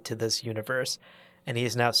represented to this universe. And he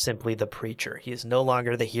is now simply the preacher. He is no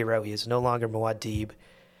longer the hero. He is no longer Muad'Dib.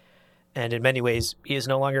 And in many ways, he is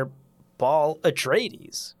no longer Paul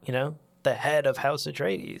Atreides, the head of House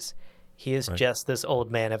Atreides. He is just this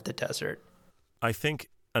old man of the desert. I think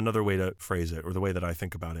another way to phrase it, or the way that I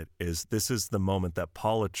think about it, is this is the moment that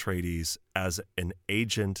Paul Atreides, as an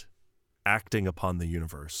agent acting upon the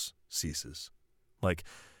universe, ceases. Like,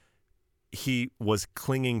 he was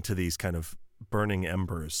clinging to these kind of burning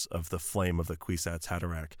embers of the flame of the Kwisatz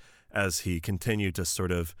Haderach as he continued to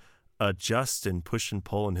sort of adjust and push and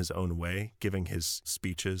pull in his own way, giving his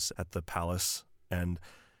speeches at the palace and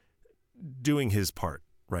doing his part,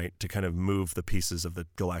 right, to kind of move the pieces of the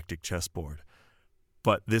galactic chessboard.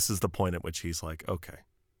 But this is the point at which he's like, okay,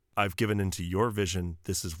 I've given into your vision.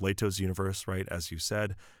 This is Leto's universe, right? As you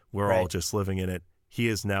said, we're all just living in it. He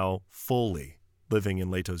is now fully living in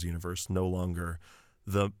Leto's universe, no longer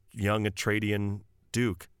the young Atreidian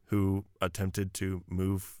Duke who attempted to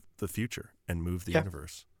move the future and move the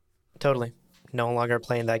universe. Totally. No longer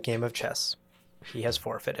playing that game of chess. He has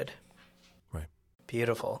forfeited. Right.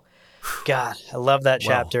 Beautiful. God, I love that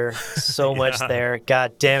chapter. So much there.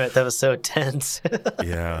 God damn it, that was so tense.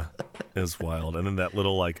 Yeah, it was wild. And then that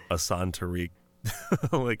little like Asan Tariq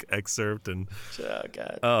like excerpt and oh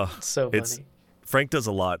God, it's so funny. Frank does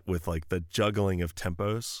a lot with like the juggling of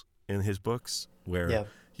tempos in his books, where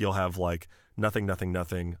you'll have like nothing, nothing,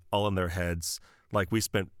 nothing, all in their heads. Like we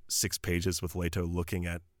spent 6 pages with Leto looking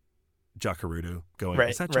at Jacurutu, going,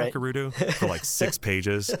 is that Jacurutu? For like 6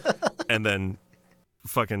 pages, and then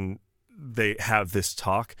fucking they have this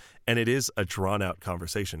talk, and it is a drawn out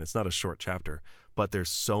conversation. It's not a short chapter, but there's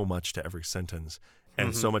so much to every sentence,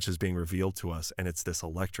 and so much is being revealed to us, and it's this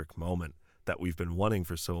electric moment that we've been wanting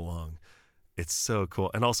for so long. It's so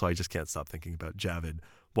cool. And also I just can't stop thinking about Javid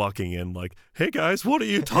walking in like, hey guys, what are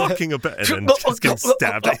you talking about? And then just getting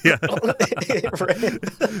stabbed.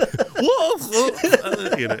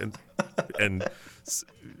 And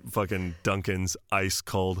fucking Duncan's ice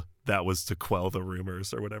cold, that was to quell the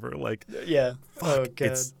rumors or whatever. Like, yeah. Oh, God.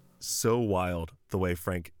 It's so wild the way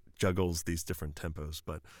Frank juggles these different tempos,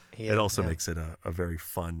 but it also makes it a very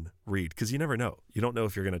fun read, because you never know. You don't know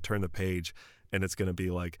if you're going to turn the page and it's going to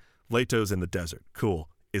be like, Leto's in the desert. Cool.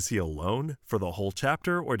 Is he alone for the whole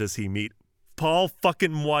chapter, or does he meet Paul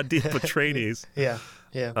fucking Muad'Dib Atreides? Yeah.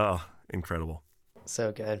 Oh, incredible.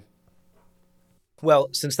 So good. Well,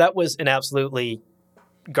 since that was an absolutely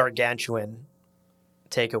gargantuan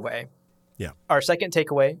takeaway, our second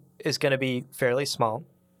takeaway is going to be fairly small.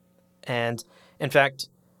 And in fact,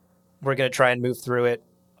 we're going to try and move through it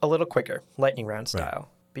a little quicker, lightning round style,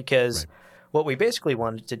 because what we basically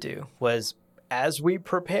wanted to do was, as we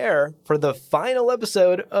prepare for the final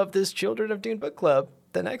episode of this Children of Dune book club,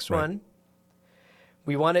 the next one,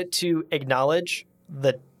 we wanted to acknowledge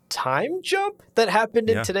the time jump that happened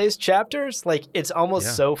in today's chapters. Like, it's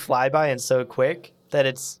almost so flyby and so quick that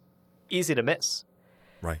it's easy to miss.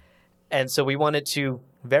 Right. And so we wanted to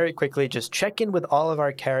very quickly just check in with all of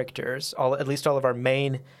our characters, at least all of our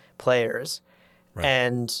main players,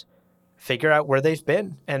 and figure out where they've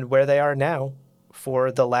been and where they are now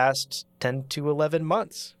for the last 10 to 11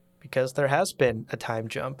 months, because there has been a time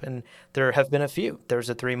jump, and there have been a few. There was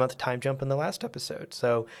a 3-month time jump in the last episode.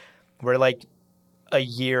 So we're like a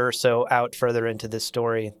year or so out further into this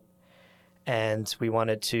story, and we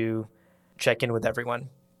wanted to check in with everyone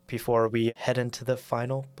before we head into the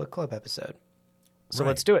final book club episode. So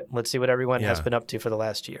let's do it. Let's see what everyone has been up to for the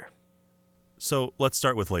last year. So let's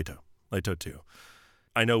start with Leto 2.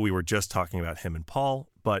 I know we were just talking about him and Paul,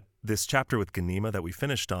 but this chapter with Ghanima that we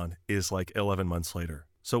finished on is like 11 months later.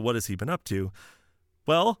 So what has he been up to?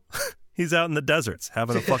 Well, he's out in the deserts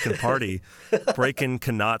having a fucking party, breaking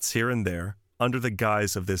Qanats here and there under the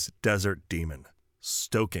guise of this desert demon,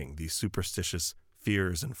 stoking these superstitious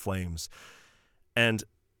fears and flames. And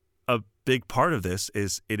a big part of this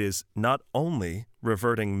is it is not only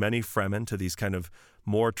reverting many Fremen to these kind of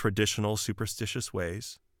more traditional superstitious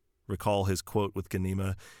ways. Recall his quote with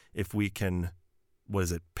Ghanima, if we can,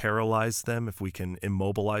 paralyze them, if we can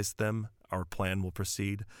immobilize them, our plan will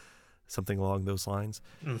proceed, something along those lines.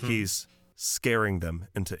 He's scaring them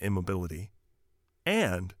into immobility.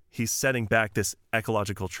 And he's setting back this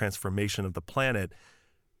ecological transformation of the planet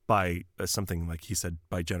by something like he said,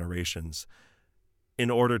 by generations, in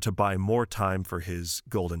order to buy more time for his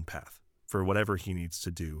golden path, for whatever he needs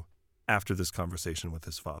to do after this conversation with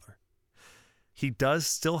his father. He does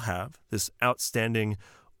still have this outstanding,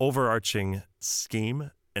 overarching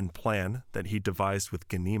scheme and plan that he devised with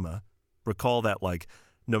Ghanima. Recall that, like,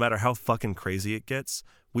 no matter how fucking crazy it gets,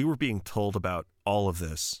 we were being told about all of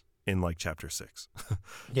this in, like, chapter 6.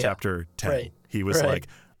 Chapter 10. He was like,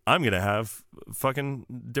 I'm going to have fucking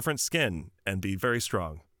different skin and be very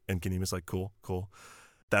strong. And Ghanima's like, cool.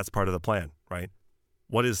 That's part of the plan, right?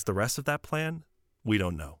 What is the rest of that plan? We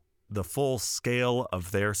don't know. The full scale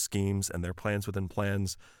of their schemes and their plans within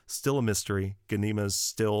plans, still a mystery. Ghanima's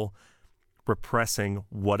still repressing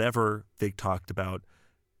whatever they talked about.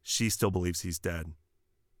 She still believes he's dead.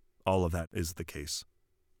 All of that is the case.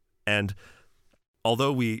 And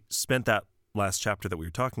although we spent that last chapter that we were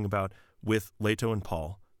talking about with Leto and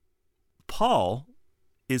Paul, Paul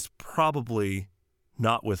is probably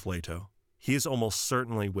not with Leto. He is almost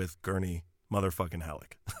certainly with Gurney motherfucking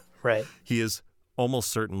Halleck. Right. He is almost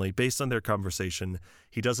certainly, based on their conversation,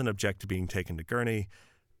 he doesn't object to being taken to Gurney.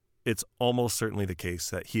 it's almost certainly the case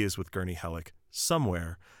that he is with Gurney Halleck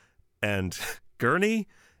somewhere. And Gurney,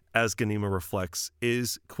 as Ghanima reflects,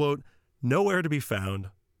 is, quote, nowhere to be found,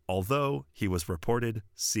 although he was reported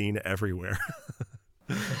seen everywhere.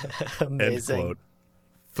 Amazing. End quote.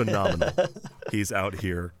 Phenomenal. He's out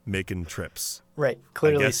here making trips. Right.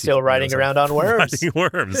 Clearly still riding around on worms. Riding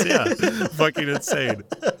worms, yeah. Fucking insane.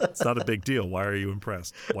 It's not a big deal. Why are you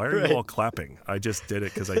impressed? Why are you all clapping? I just did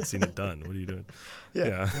it because I'd seen it done. What are you doing?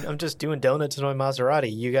 Yeah. I'm just doing donuts in my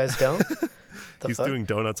Maserati. You guys don't? He's doing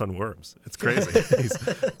donuts on worms. It's crazy. He's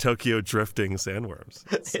Tokyo drifting sandworms.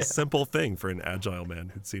 It's a simple thing for an agile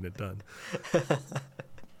man who'd seen it done.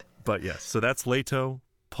 But yes, so that's Leto,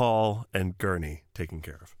 Paul, and Gurney taken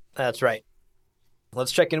care of. That's right.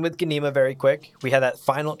 Let's check in with Ghanima very quick. We had that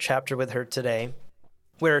final chapter with her today.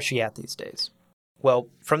 Where is she at these days? Well,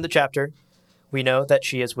 from the chapter, we know that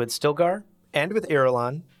she is with Stilgar and with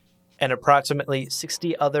Irulan and approximately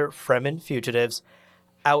 60 other Fremen fugitives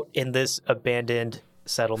out in this abandoned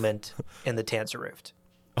settlement in the Tansa Rift.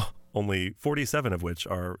 Oh, only 47 of which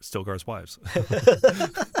are Stilgar's wives.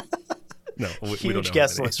 No, we don't know. Huge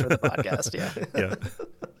guest list for the podcast, yeah. Yeah.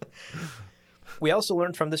 We also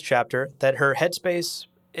learned from this chapter that her headspace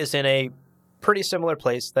is in a pretty similar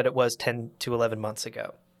place that it was 10 to 11 months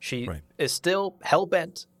ago. She is still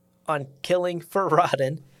hell-bent on killing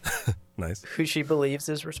Farad'n, Nice. who she believes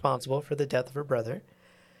is responsible for the death of her brother.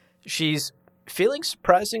 She's feeling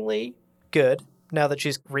surprisingly good now that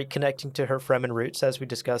she's reconnecting to her Fremen roots, as we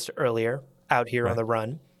discussed earlier, out here on the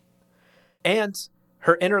run. And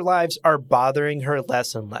her inner lives are bothering her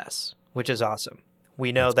less and less, which is awesome.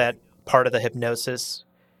 We know that part of the hypnosis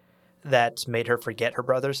that made her forget her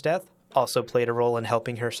brother's death also played a role in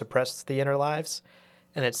helping her suppress the inner lives,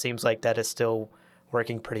 and it seems like that is still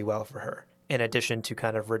working pretty well for her, in addition to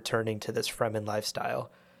kind of returning to this Fremen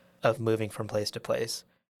lifestyle of moving from place to place.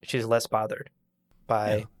 She's less bothered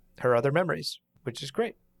by her other memories, which is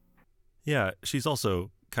great. Yeah, she's also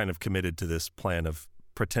kind of committed to this plan of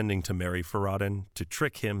pretending to marry Farad'n to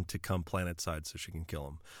trick him to come planetside so she can kill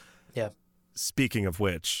him. Yeah. Speaking of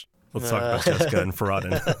which, let's talk about Jessica and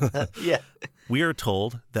Farad'n. Yeah. We are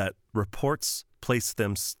told that reports place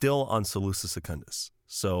them still on Seleucus Secundus.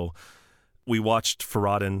 So we watched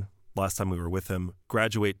Farad'n, last time we were with him,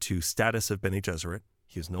 graduate to status of Bene Gesserit.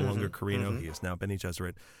 He is no longer Carino. He is now Bene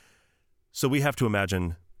Gesserit. So we have to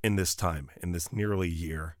imagine in this time, in this nearly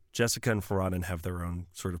year, Jessica and Farad'n have their own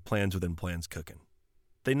sort of plans within plans cooking.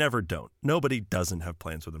 They never don't. Nobody doesn't have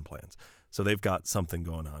plans within plans. So they've got something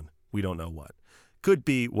going on. We don't know what. Could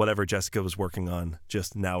be whatever Jessica was working on,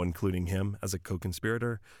 just now including him as a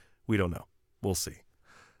co-conspirator. We don't know. We'll see.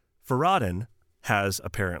 Farad'n has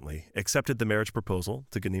apparently accepted the marriage proposal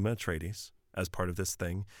to Ghanima Atreides as part of this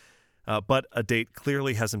thing, but a date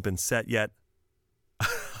clearly hasn't been set yet.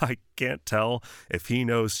 I can't tell if he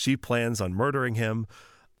knows she plans on murdering him.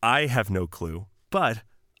 I have no clue, but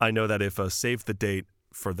I know that if a save the date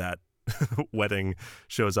for that wedding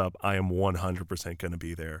shows up, I am 100% going to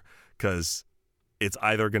be there, because it's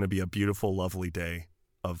either going to be a beautiful, lovely day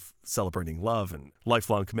of celebrating love and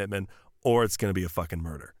lifelong commitment, or it's going to be a fucking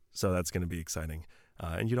murder. So that's going to be exciting,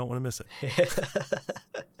 and you don't want to miss it.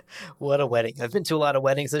 What a wedding. I've been to a lot of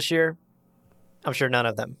weddings this year. I'm sure none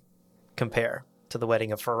of them compare to the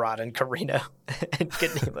wedding of Farad'n, Carino, and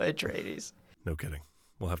Ghanima Atreides. No kidding.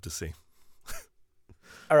 We'll have to see.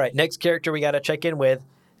 All right, next character we got to check in with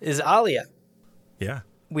is Alia. Yeah.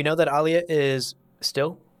 We know that Alia is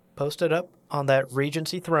still posted up on that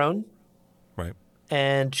Regency throne. Right.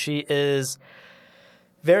 And she is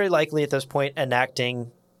very likely at this point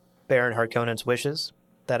enacting Baron Harkonnen's wishes.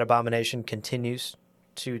 That abomination continues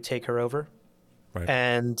to take her over. Right.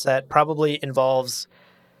 And that probably involves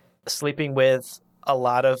sleeping with a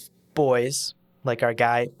lot of boys, like our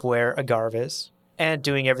guy, Buer Agarvis, and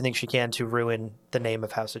doing everything she can to ruin the name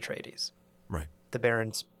of House Atreides. Right. The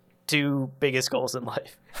Baron's two biggest goals in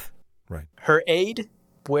life. Right. Her aide,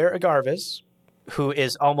 Buer Agarvis, who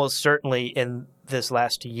is almost certainly in this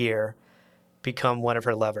last year become one of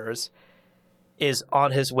her lovers, is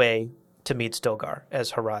on his way to meet Stilgar,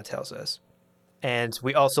 as Hera tells us. And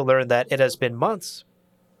we also learn that it has been months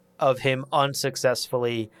of him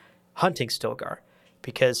unsuccessfully hunting Stilgar,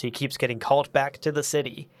 because he keeps getting called back to the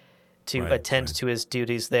city to attend to his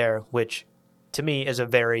duties there, which to me is a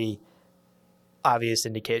very obvious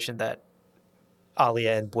indication that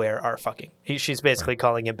Alia and Buer are fucking. She's basically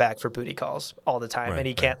calling him back for booty calls all the time, and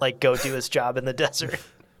he can't go do his job in the desert.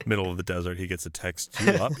 Middle of the desert, he gets a text,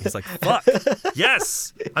 you up? He's like, fuck,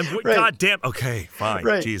 yes! God damn, okay, fine,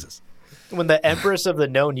 Jesus. when the Empress of the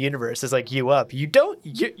known universe is like, you up.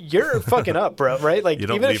 You're fucking up, bro, right? Like,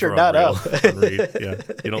 even if you're not up. Yeah,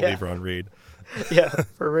 you don't leave her on read. Yeah,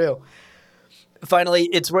 for real. Finally,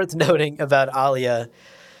 it's worth noting about Alia.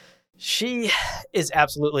 She is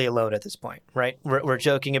absolutely alone at this point, right? We're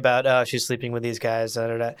joking about she's sleeping with these guys.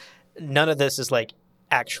 None of this is like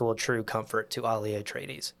actual true comfort to Alia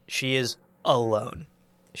Atreides. She is alone.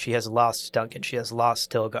 She has lost Duncan. She has lost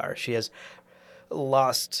Stilgar. She has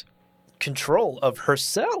lost control of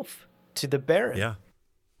herself to the Baron.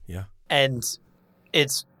 Yeah. And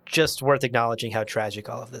it's just worth acknowledging how tragic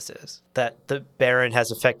all of this is. That the Baron has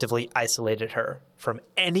effectively isolated her from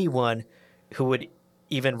anyone who would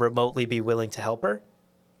even remotely be willing to help her,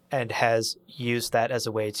 and has used that as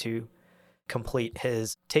a way to complete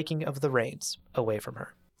his taking of the reins away from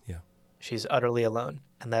her. Yeah. She's utterly alone,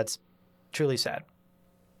 and that's truly sad.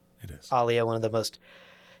 It is. Alia, one of the most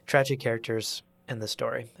tragic characters in the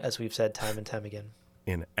story, as we've said time and time again.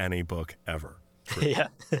 In any book ever. Yeah.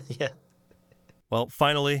 Well,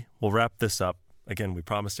 finally, we'll wrap this up. Again, we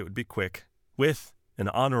promised it would be quick with an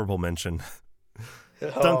honorable mention.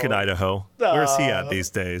 Duncan, Idaho. Where's he at these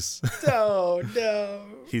days? No.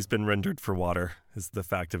 He's been rendered for water, is the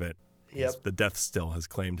fact of it. Yep. The death still has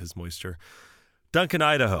claimed his moisture. Duncan,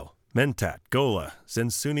 Idaho. Mentat, Gola,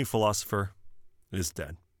 Zensuni philosopher, is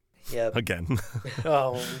dead. Yep. Again.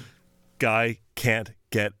 Oh. Guy can't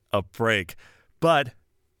get a break. But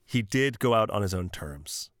he did go out on his own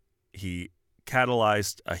terms. He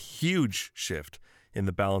catalyzed a huge shift in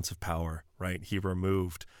the balance of power, right? He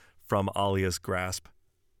removed from Alia's grasp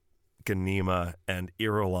Ganima and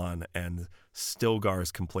Irulan and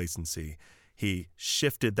Stilgar's complacency. He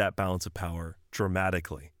shifted that balance of power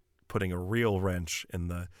dramatically, putting a real wrench in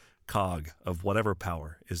the cog of whatever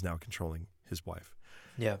power is now controlling his wife.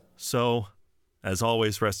 Yeah. So, as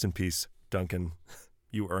always, rest in peace, Duncan.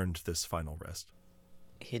 You earned this final rest.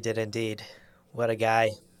 He did indeed. What a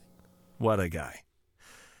guy. What a guy.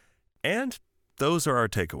 And those are our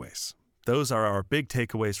takeaways. Those are our big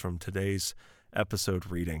takeaways from today's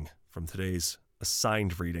episode reading, from today's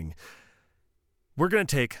assigned reading. We're going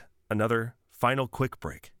to take another final quick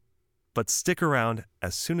break, but stick around.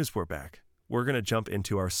 As soon as we're back, we're going to jump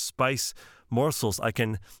into our spice morsels. I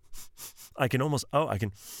can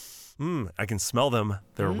smell them.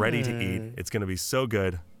 They're ready to eat. It's going to be so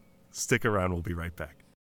good. Stick around. We'll be right back.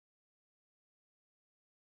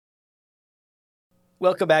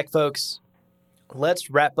 Welcome back, folks. Let's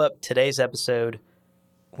wrap up today's episode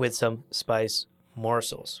with some spice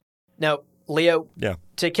morsels. Now, Leo,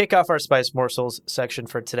 to kick off our spice morsels section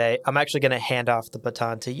for today, I'm actually going to hand off the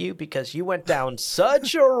baton to you because you went down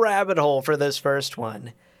such a rabbit hole for this first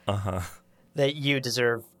one that you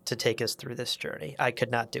deserve to take us through this journey. I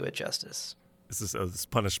could not do it justice. This is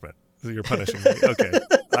punishment. You're punishing me. Okay,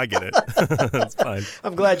 I get it. That's fine.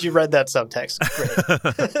 I'm glad you read that subtext.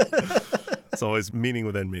 Great. It's always meaning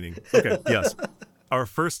within meaning. Okay, yes. Our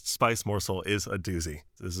first spice morsel is a doozy.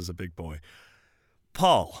 This is a big boy.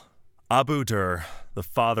 Paul, Abu Dur, the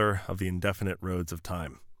father of the indefinite roads of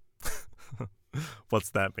time. What's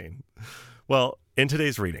that mean? Well, in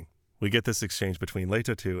today's reading, we get this exchange between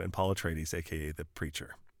Leto II and Paul Atreides, a.k.a. the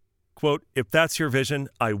preacher. Quote, "If that's your vision,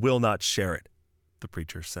 I will not share it," the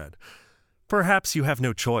preacher said. "Perhaps you have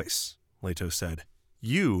no choice," Leto said.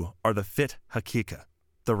 "You are the fit Hakika,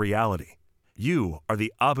 the reality. You are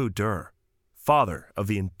the Abu Dur, father of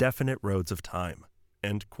the indefinite roads of time."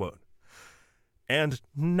 End quote. And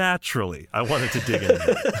naturally, I wanted to dig in.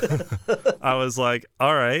 I was like,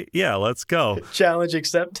 all right, yeah, let's go. Challenge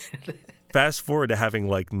accepted. Fast forward to having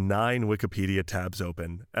like 9 Wikipedia tabs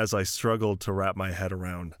open as I struggled to wrap my head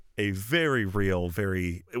around a very real,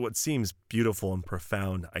 what seems beautiful and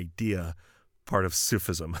profound idea, part of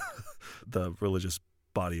Sufism, the religious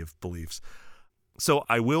body of beliefs. So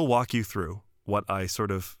I will walk you through what I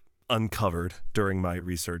sort of uncovered during my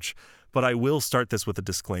research, but I will start this with a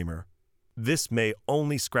disclaimer. This may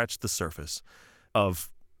only scratch the surface of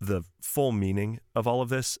the full meaning of all of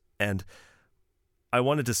this, and I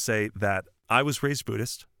wanted to say that I was raised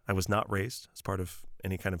Buddhist. I was not raised as part of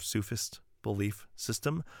any kind of Sufist belief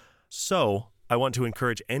system. So I want to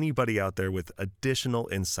encourage anybody out there with additional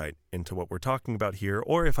insight into what we're talking about here,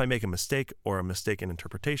 or if I make a mistake or a mistaken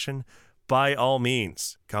interpretation, by all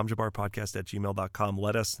means, comjabarpodcast@gmail.com.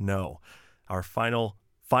 Let us know. Our final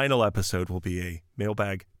episode will be a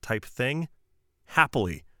mailbag type thing.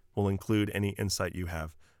 Happily, we'll include any insight you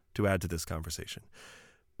have to add to this conversation.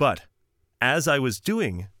 But as I was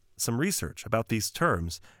doing some research about these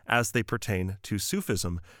terms as they pertain to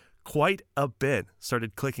Sufism, quite a bit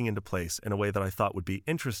started clicking into place in a way that I thought would be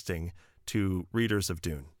interesting to readers of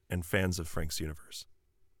Dune and fans of Frank's universe.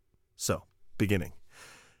 So, beginning.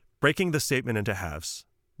 Breaking the statement into halves,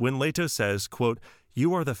 when Leto says, quote,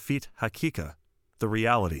 "You are the fit hakika," the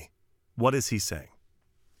reality, what is he saying?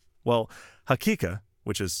 Well, hakika,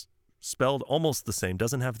 which is spelled almost the same,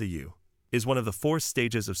 doesn't have the U, is one of the 4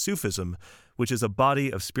 stages of Sufism, which is a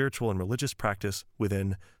body of spiritual and religious practice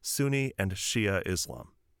within Sunni and Shia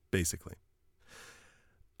Islam, basically.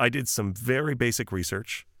 I did some very basic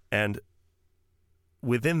research, and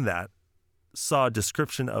within that, saw a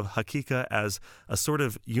description of hakika as a sort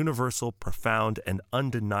of universal, profound, and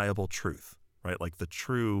undeniable truth, right? Like the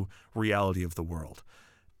true reality of the world.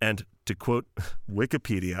 And to quote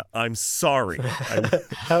Wikipedia, I'm sorry.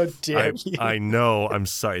 How dare you? I know, I'm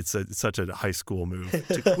sorry. It's such a high school move.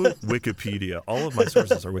 To quote Wikipedia, all of my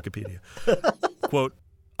sources are Wikipedia. Quote,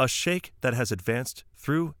 "A sheikh that has advanced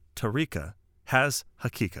through tariqah has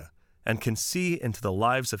hakika and can see into the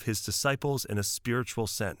lives of his disciples in a spiritual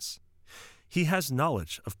sense. He has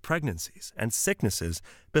knowledge of pregnancies and sicknesses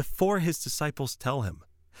before his disciples tell him.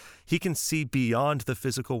 He can see beyond the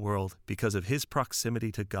physical world because of his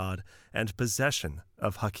proximity to God and possession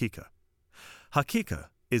of hakika. Hakika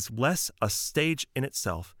is less a stage in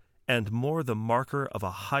itself and more the marker of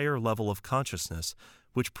a higher level of consciousness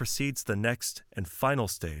which precedes the next and final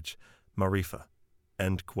stage, marifa."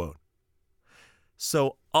 End quote.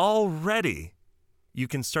 So already you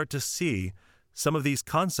can start to see some of these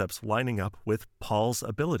concepts lining up with Paul's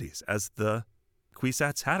abilities as the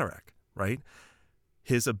Kwisatz Haderach, right?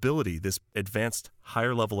 His ability, this advanced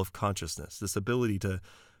higher level of consciousness, this ability to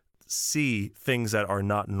see things that are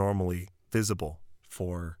not normally visible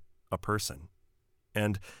for a person.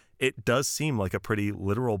 And it does seem like a pretty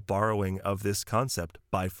literal borrowing of this concept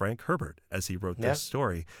by Frank Herbert as he wrote this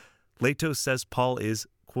story. Leto says Paul is,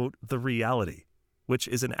 quote, "the reality," which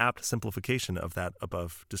is an apt simplification of that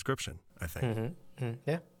above description, I think.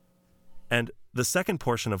 Yeah. And the second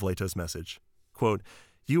portion of Leto's message, quote,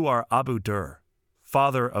 "You are Abu Dur,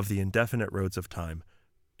 father of the indefinite roads of time,"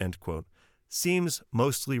 end quote, seems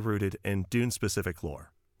mostly rooted in Dune-specific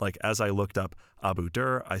lore. Like, as I looked up Abu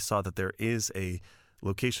Dur, I saw that there is a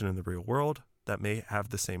location in the real world that may have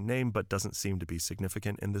the same name but doesn't seem to be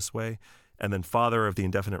significant in this way. And then father of the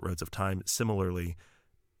indefinite roads of time similarly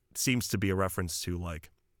seems to be a reference to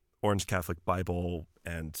like Orange Catholic Bible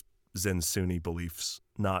and Zen Sunni beliefs,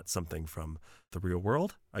 not something from the real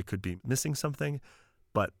world. I could be missing something,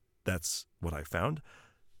 but that's what I found.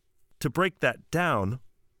 To break that down,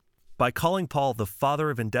 by calling Paul the father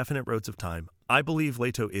of indefinite roads of time, I believe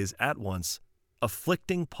Leto is at once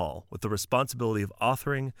afflicting Paul with the responsibility of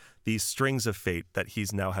authoring these strings of fate that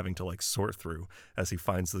he's now having to like sort through as he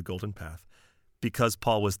finds the golden path, because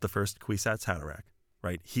Paul was the first Kwisatz Haderach,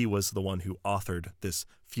 right? He was the one who authored this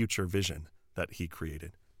future vision that he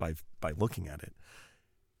created by looking at it.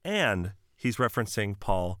 And he's referencing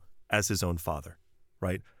Paul as his own father,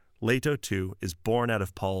 right? Leto, too, is born out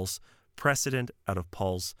of Paul's precedent, out of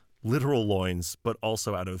Paul's literal loins, but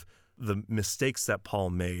also out of the mistakes that Paul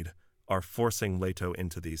made are forcing Leto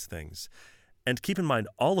into these things. And keep in mind,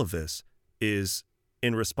 all of this is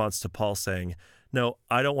in response to Paul saying, "No,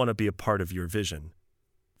 I don't want to be a part of your vision."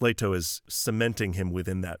 Leto is cementing him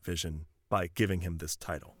within that vision by giving him this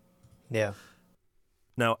title. Yeah.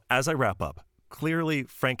 Now, as I wrap up, clearly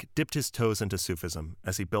Frank dipped his toes into Sufism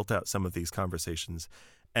as he built out some of these conversations,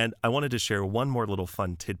 and I wanted to share one more little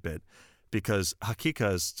fun tidbit, because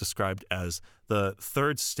Hakika is described as the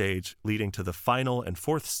third stage leading to the final and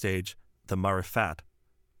fourth stage, the Marifat,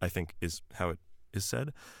 I think is how it is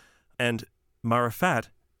said. And Marifat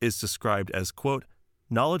is described as, quote,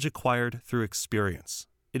 "knowledge acquired through experience.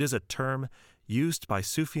 It is a term used by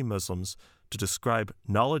Sufi Muslims to describe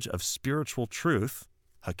knowledge of spiritual truth,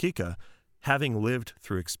 Hakika, having lived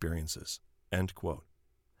through experiences," end quote.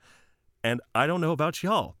 And I don't know about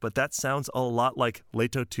y'all, but that sounds a lot like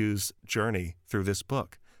Leto II's journey through this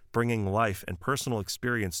book, bringing life and personal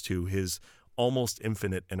experience to his almost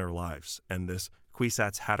infinite inner lives and this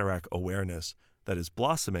Kwisatz Haderach awareness that is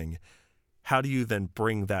blossoming. How do you then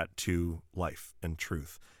bring that to life and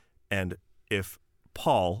truth? And if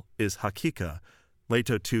Paul is Hakika,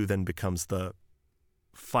 Leto II then becomes the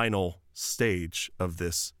final stage of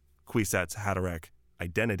this Kwisatz Haderach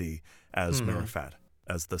identity as Marifat,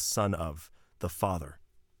 as the son of the father,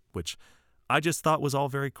 which I just thought was all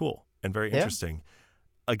very cool and very interesting.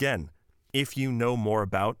 Again, if you know more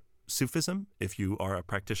about Sufism, if you are a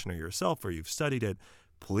practitioner yourself or you've studied it,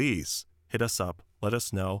 please hit us up. Let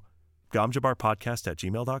us know.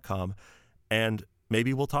 GomJabarPodcast@gmail.com, and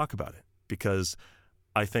maybe we'll talk about it, because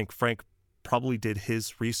I think Frank probably did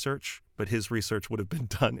his research, but his research would have been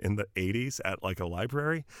done in the 80s at like a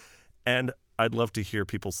library. And I'd love to hear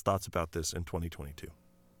people's thoughts about this in 2022.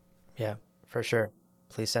 Yeah, for sure.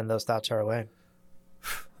 Please send those thoughts our way.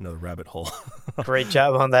 Another rabbit hole. Great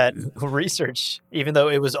job on that research. Even though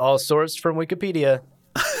it was all sourced from Wikipedia,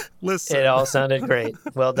 Listen, it all sounded great.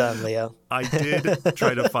 Well done, Leo. I did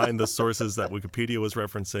try to find the sources that Wikipedia was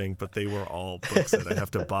referencing, but they were all books that I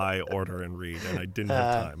have to buy, order, and read, and I didn't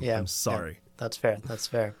have time. Yeah, I'm sorry. Yeah, that's fair. That's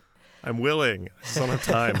fair. I'm willing. I just don't have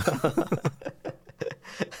time.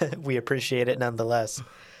 We appreciate it nonetheless.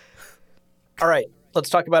 All right, let's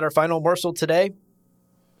talk about our final morsel today.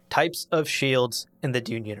 Types of shields in the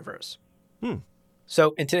Dune universe.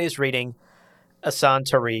 So in today's reading, Asan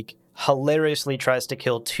Tariq hilariously tries to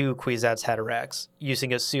kill 2 Kwisatz Haderachs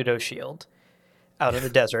using a pseudo-shield out in the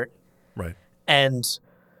desert. Right. And,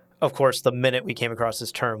 of course, the minute we came across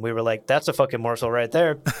this term, we were like, that's a fucking morsel right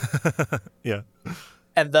there. Yeah.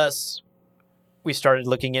 And thus, we started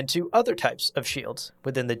looking into other types of shields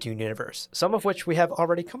within the Dune universe, some of which we have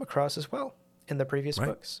already come across as well in the previous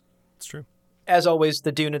books. It's true. As always,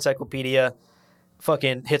 the Dune Encyclopedia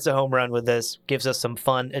fucking hits a home run with this, gives us some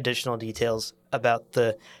fun additional details about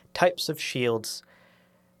the types of shields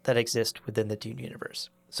that exist within the Dune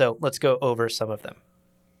universe. So let's go over some of them.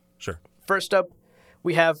 Sure. First up,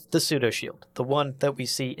 we have the pseudo-shield, the one that we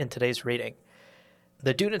see in today's reading.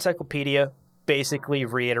 The Dune Encyclopedia basically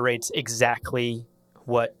reiterates exactly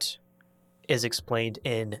what is explained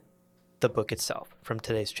in the book itself from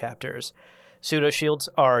today's chapters. Pseudo-shields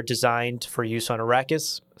are designed for use on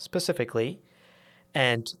Arrakis specifically,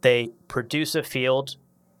 and they produce a field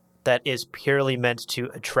that is purely meant to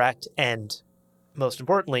attract and, most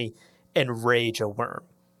importantly, enrage a worm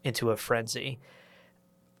into a frenzy,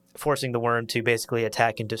 forcing the worm to basically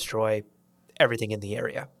attack and destroy everything in the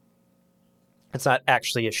area. It's not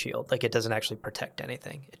actually a shield. Like, it doesn't actually protect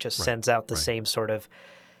anything. It just sends out the same sort of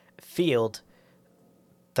field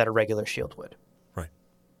that a regular shield would. Right.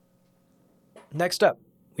 Next up,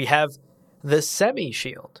 we have the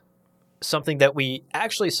semi-shield, something that we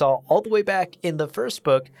actually saw all the way back in the first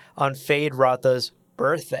book on Feyd-Rautha's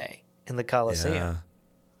birthday in the Colosseum.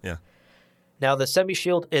 Yeah. Now, the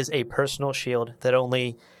semi-shield is a personal shield that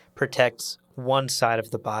only protects one side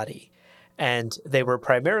of the body, and they were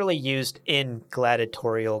primarily used in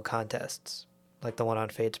gladiatorial contests, like the one on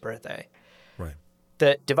Feyd's birthday. Right.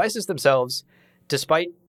 The devices themselves, despite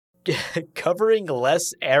covering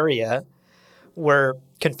less area, were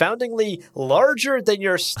confoundingly larger than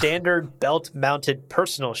your standard belt-mounted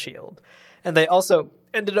personal shield. And they also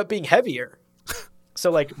ended up being heavier.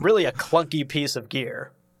 So, like, really a clunky piece of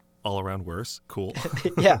gear. All around worse. Cool.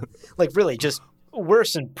 Yeah, like, really just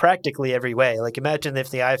worse in practically every way. Like, imagine if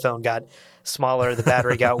the iPhone got smaller, the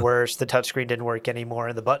battery got worse, the touchscreen didn't work anymore,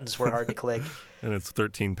 and the buttons were hard to click. And it's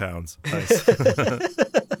 13 pounds. Nice.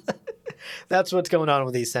 That's what's going on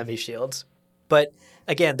with these semi-shields. But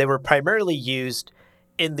again, they were primarily used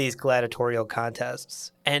in these gladiatorial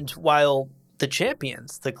contests. And while the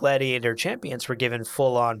champions, the gladiator champions, were given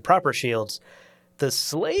full-on proper shields, the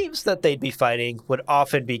slaves that they'd be fighting would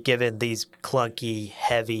often be given these clunky,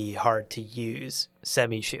 heavy, hard-to-use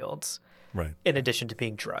semi-shields, Right. in addition to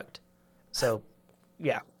being drugged. So,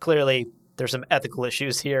 yeah, clearly there's some ethical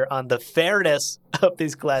issues here on the fairness of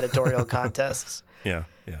these gladiatorial contests. Yeah.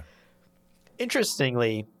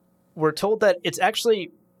 Interestingly, we're told that it's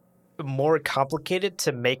actually more complicated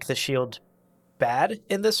to make the shield bad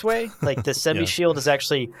in this way. Like, the semi-shield is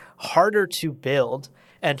actually harder to build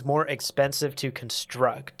and more expensive to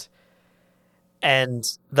construct. And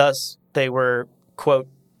thus, they were, quote,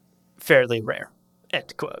 fairly rare,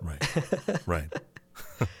 end quote. Right.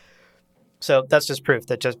 So that's just proof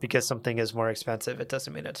that just because something is more expensive, it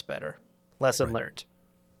doesn't mean it's better. Lesson learned.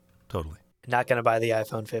 Totally. Not going to buy the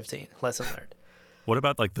iPhone 15. Lesson learned. What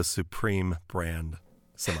about like the Supreme brand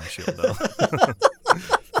semi-shield though?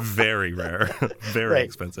 Very rare. Very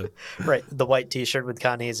expensive. Right. The white t-shirt with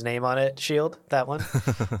Kanye's name on it, shield, that one.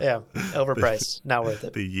 Yeah. Overpriced. Not worth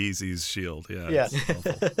it. The Yeezy's shield. Yeah.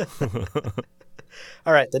 It's awful.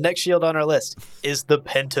 All right. The next shield on our list is the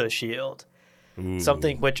Penta shield. Ooh.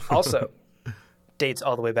 Something which also dates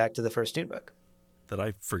all the way back to the first Dune book. That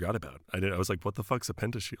I forgot about. I was like, what the fuck's a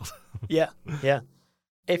pentashield? Yeah.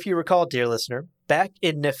 If you recall, dear listener, back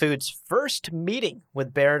in Nefud's first meeting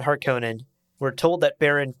with Baron Harkonnen, we're told that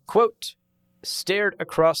Baron, quote, stared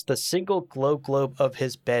across the single globe of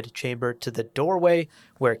his bed chamber to the doorway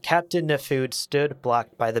where Captain Nefud stood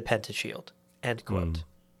blocked by the pentashield, end quote.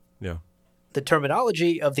 Yeah. The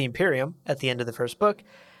terminology of the Imperium at the end of the first book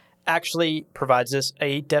actually provides us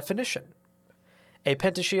a definition. A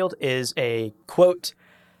pentashield is a, quote,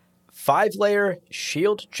 5-layer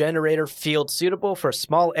shield generator field suitable for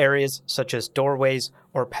small areas such as doorways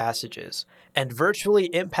or passages, and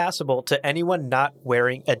virtually impassable to anyone not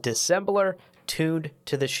wearing a dissembler tuned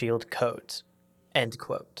to the shield codes. End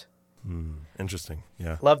quote. Interesting.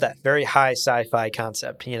 Yeah. Love that. Very high sci-fi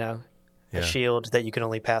concept, you know? Yeah. A shield that you can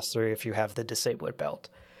only pass through if you have the disabler belt.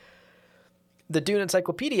 The Dune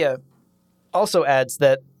Encyclopedia also adds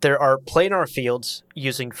that there are planar fields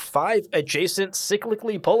using 5 adjacent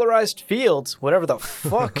cyclically polarized fields, whatever the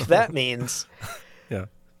fuck that means. Yeah.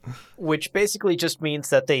 Which basically just means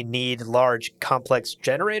that they need large, complex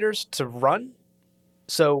generators to run.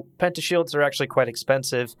 So pentashields are actually quite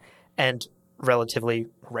expensive and relatively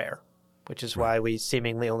rare, which is why we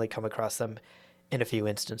seemingly only come across them in a few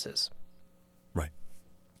instances. Right.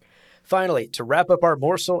 Finally, to wrap up our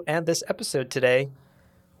morsel and this episode today,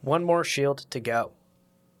 one more shield to go.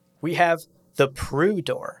 We have the Prue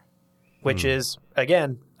Door, which is,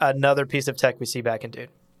 again, another piece of tech we see back in Dune.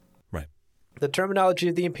 Right. The terminology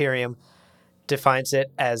of the Imperium defines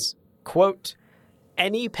it as, quote,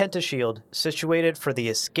 any pentashield situated for the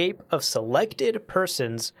escape of selected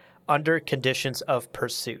persons under conditions of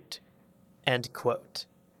pursuit, end quote.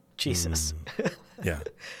 Jesus. Yeah,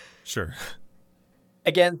 sure.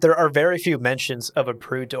 Again, there are very few mentions of a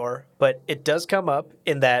Prue Door, but it does come up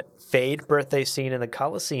in that Fade birthday scene in the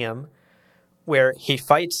Colosseum where he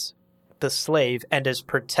fights the slave and is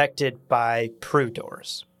protected by Prue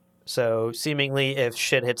Doors. So seemingly if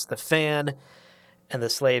shit hits the fan and the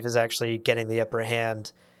slave is actually getting the upper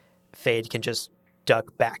hand, Fade can just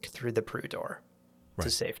duck back through the Prue Door to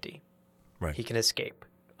safety. Right. He can escape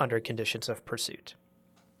under conditions of pursuit.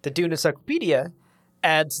 The Dune Encyclopedia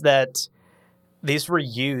adds that these were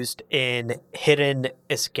used in hidden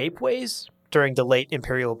escapeways during the late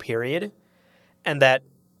Imperial period, and that,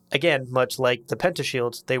 again, much like the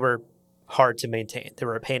pentashields, they were hard to maintain. They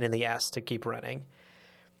were a pain in the ass to keep running,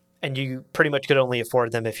 and you pretty much could only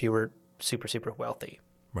afford them if you were super, super wealthy.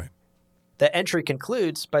 Right. The entry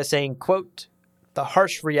concludes by saying, quote, the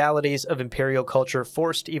harsh realities of imperial culture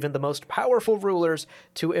forced even the most powerful rulers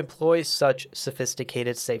to employ such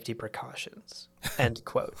sophisticated safety precautions, end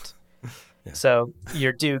quote. Yeah. So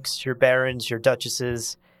your dukes, your barons, your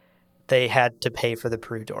duchesses, they had to pay for the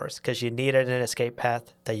Prue Doors because you needed an escape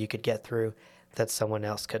path that you could get through that someone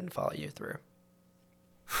else couldn't follow you through.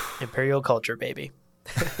 Imperial culture, baby.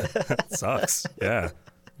 Sucks. Yeah.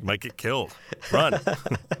 You might get killed. Run.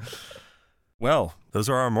 Well, those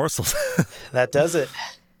are our morsels. That does it.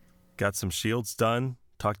 Got some shields done.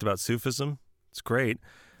 Talked about Sufism. It's great.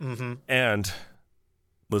 Mm-hmm. And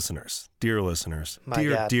listeners, dear listeners,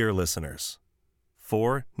 dear listeners,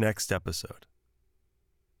 for next episode,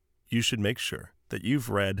 you should make sure that you've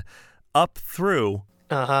read up through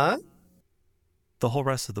the whole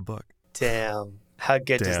rest of the book. Damn. How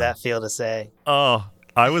good does that feel to say? Oh,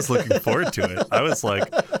 I was looking forward to it. I was like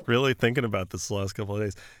really thinking about this the last couple of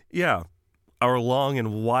days. Yeah. Our long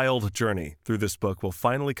and wild journey through this book will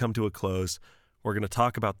finally come to a close. We're going to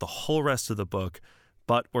talk about the whole rest of the book,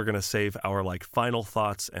 but we're going to save our final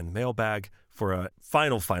thoughts and mailbag for a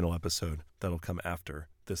final episode that'll come after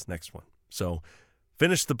this next one. So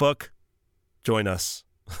finish the book, join us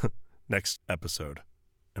next episode,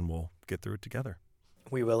 and we'll get through it together.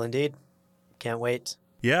 We will indeed. Can't wait.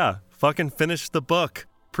 Yeah, fucking finish the book.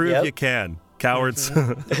 Prove you can. Cowards. Do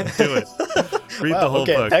it. Read the whole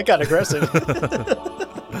book. That got aggressive.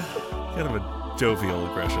 Kind of a jovial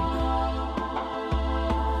aggression.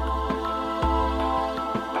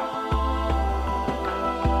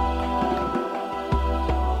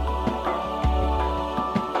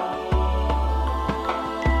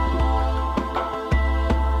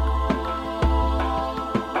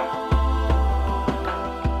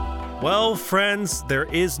 Well, friends, there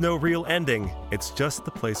is no real ending. It's just the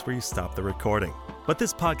place where you stop the recording. But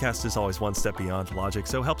this podcast is always one step beyond logic,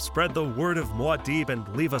 so help spread the word of Muad'Dib and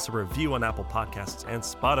leave us a review on Apple Podcasts and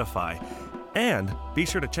Spotify. And be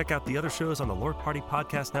sure to check out the other shows on the Lore Party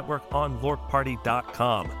Podcast Network on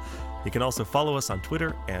loreparty.com. You can also follow us on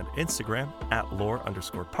Twitter and Instagram at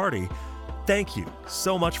 @lore_party. Thank you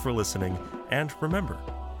so much for listening. And remember,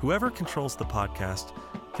 whoever controls the podcast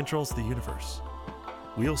controls the universe.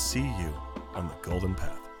 We'll see you on the golden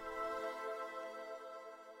path.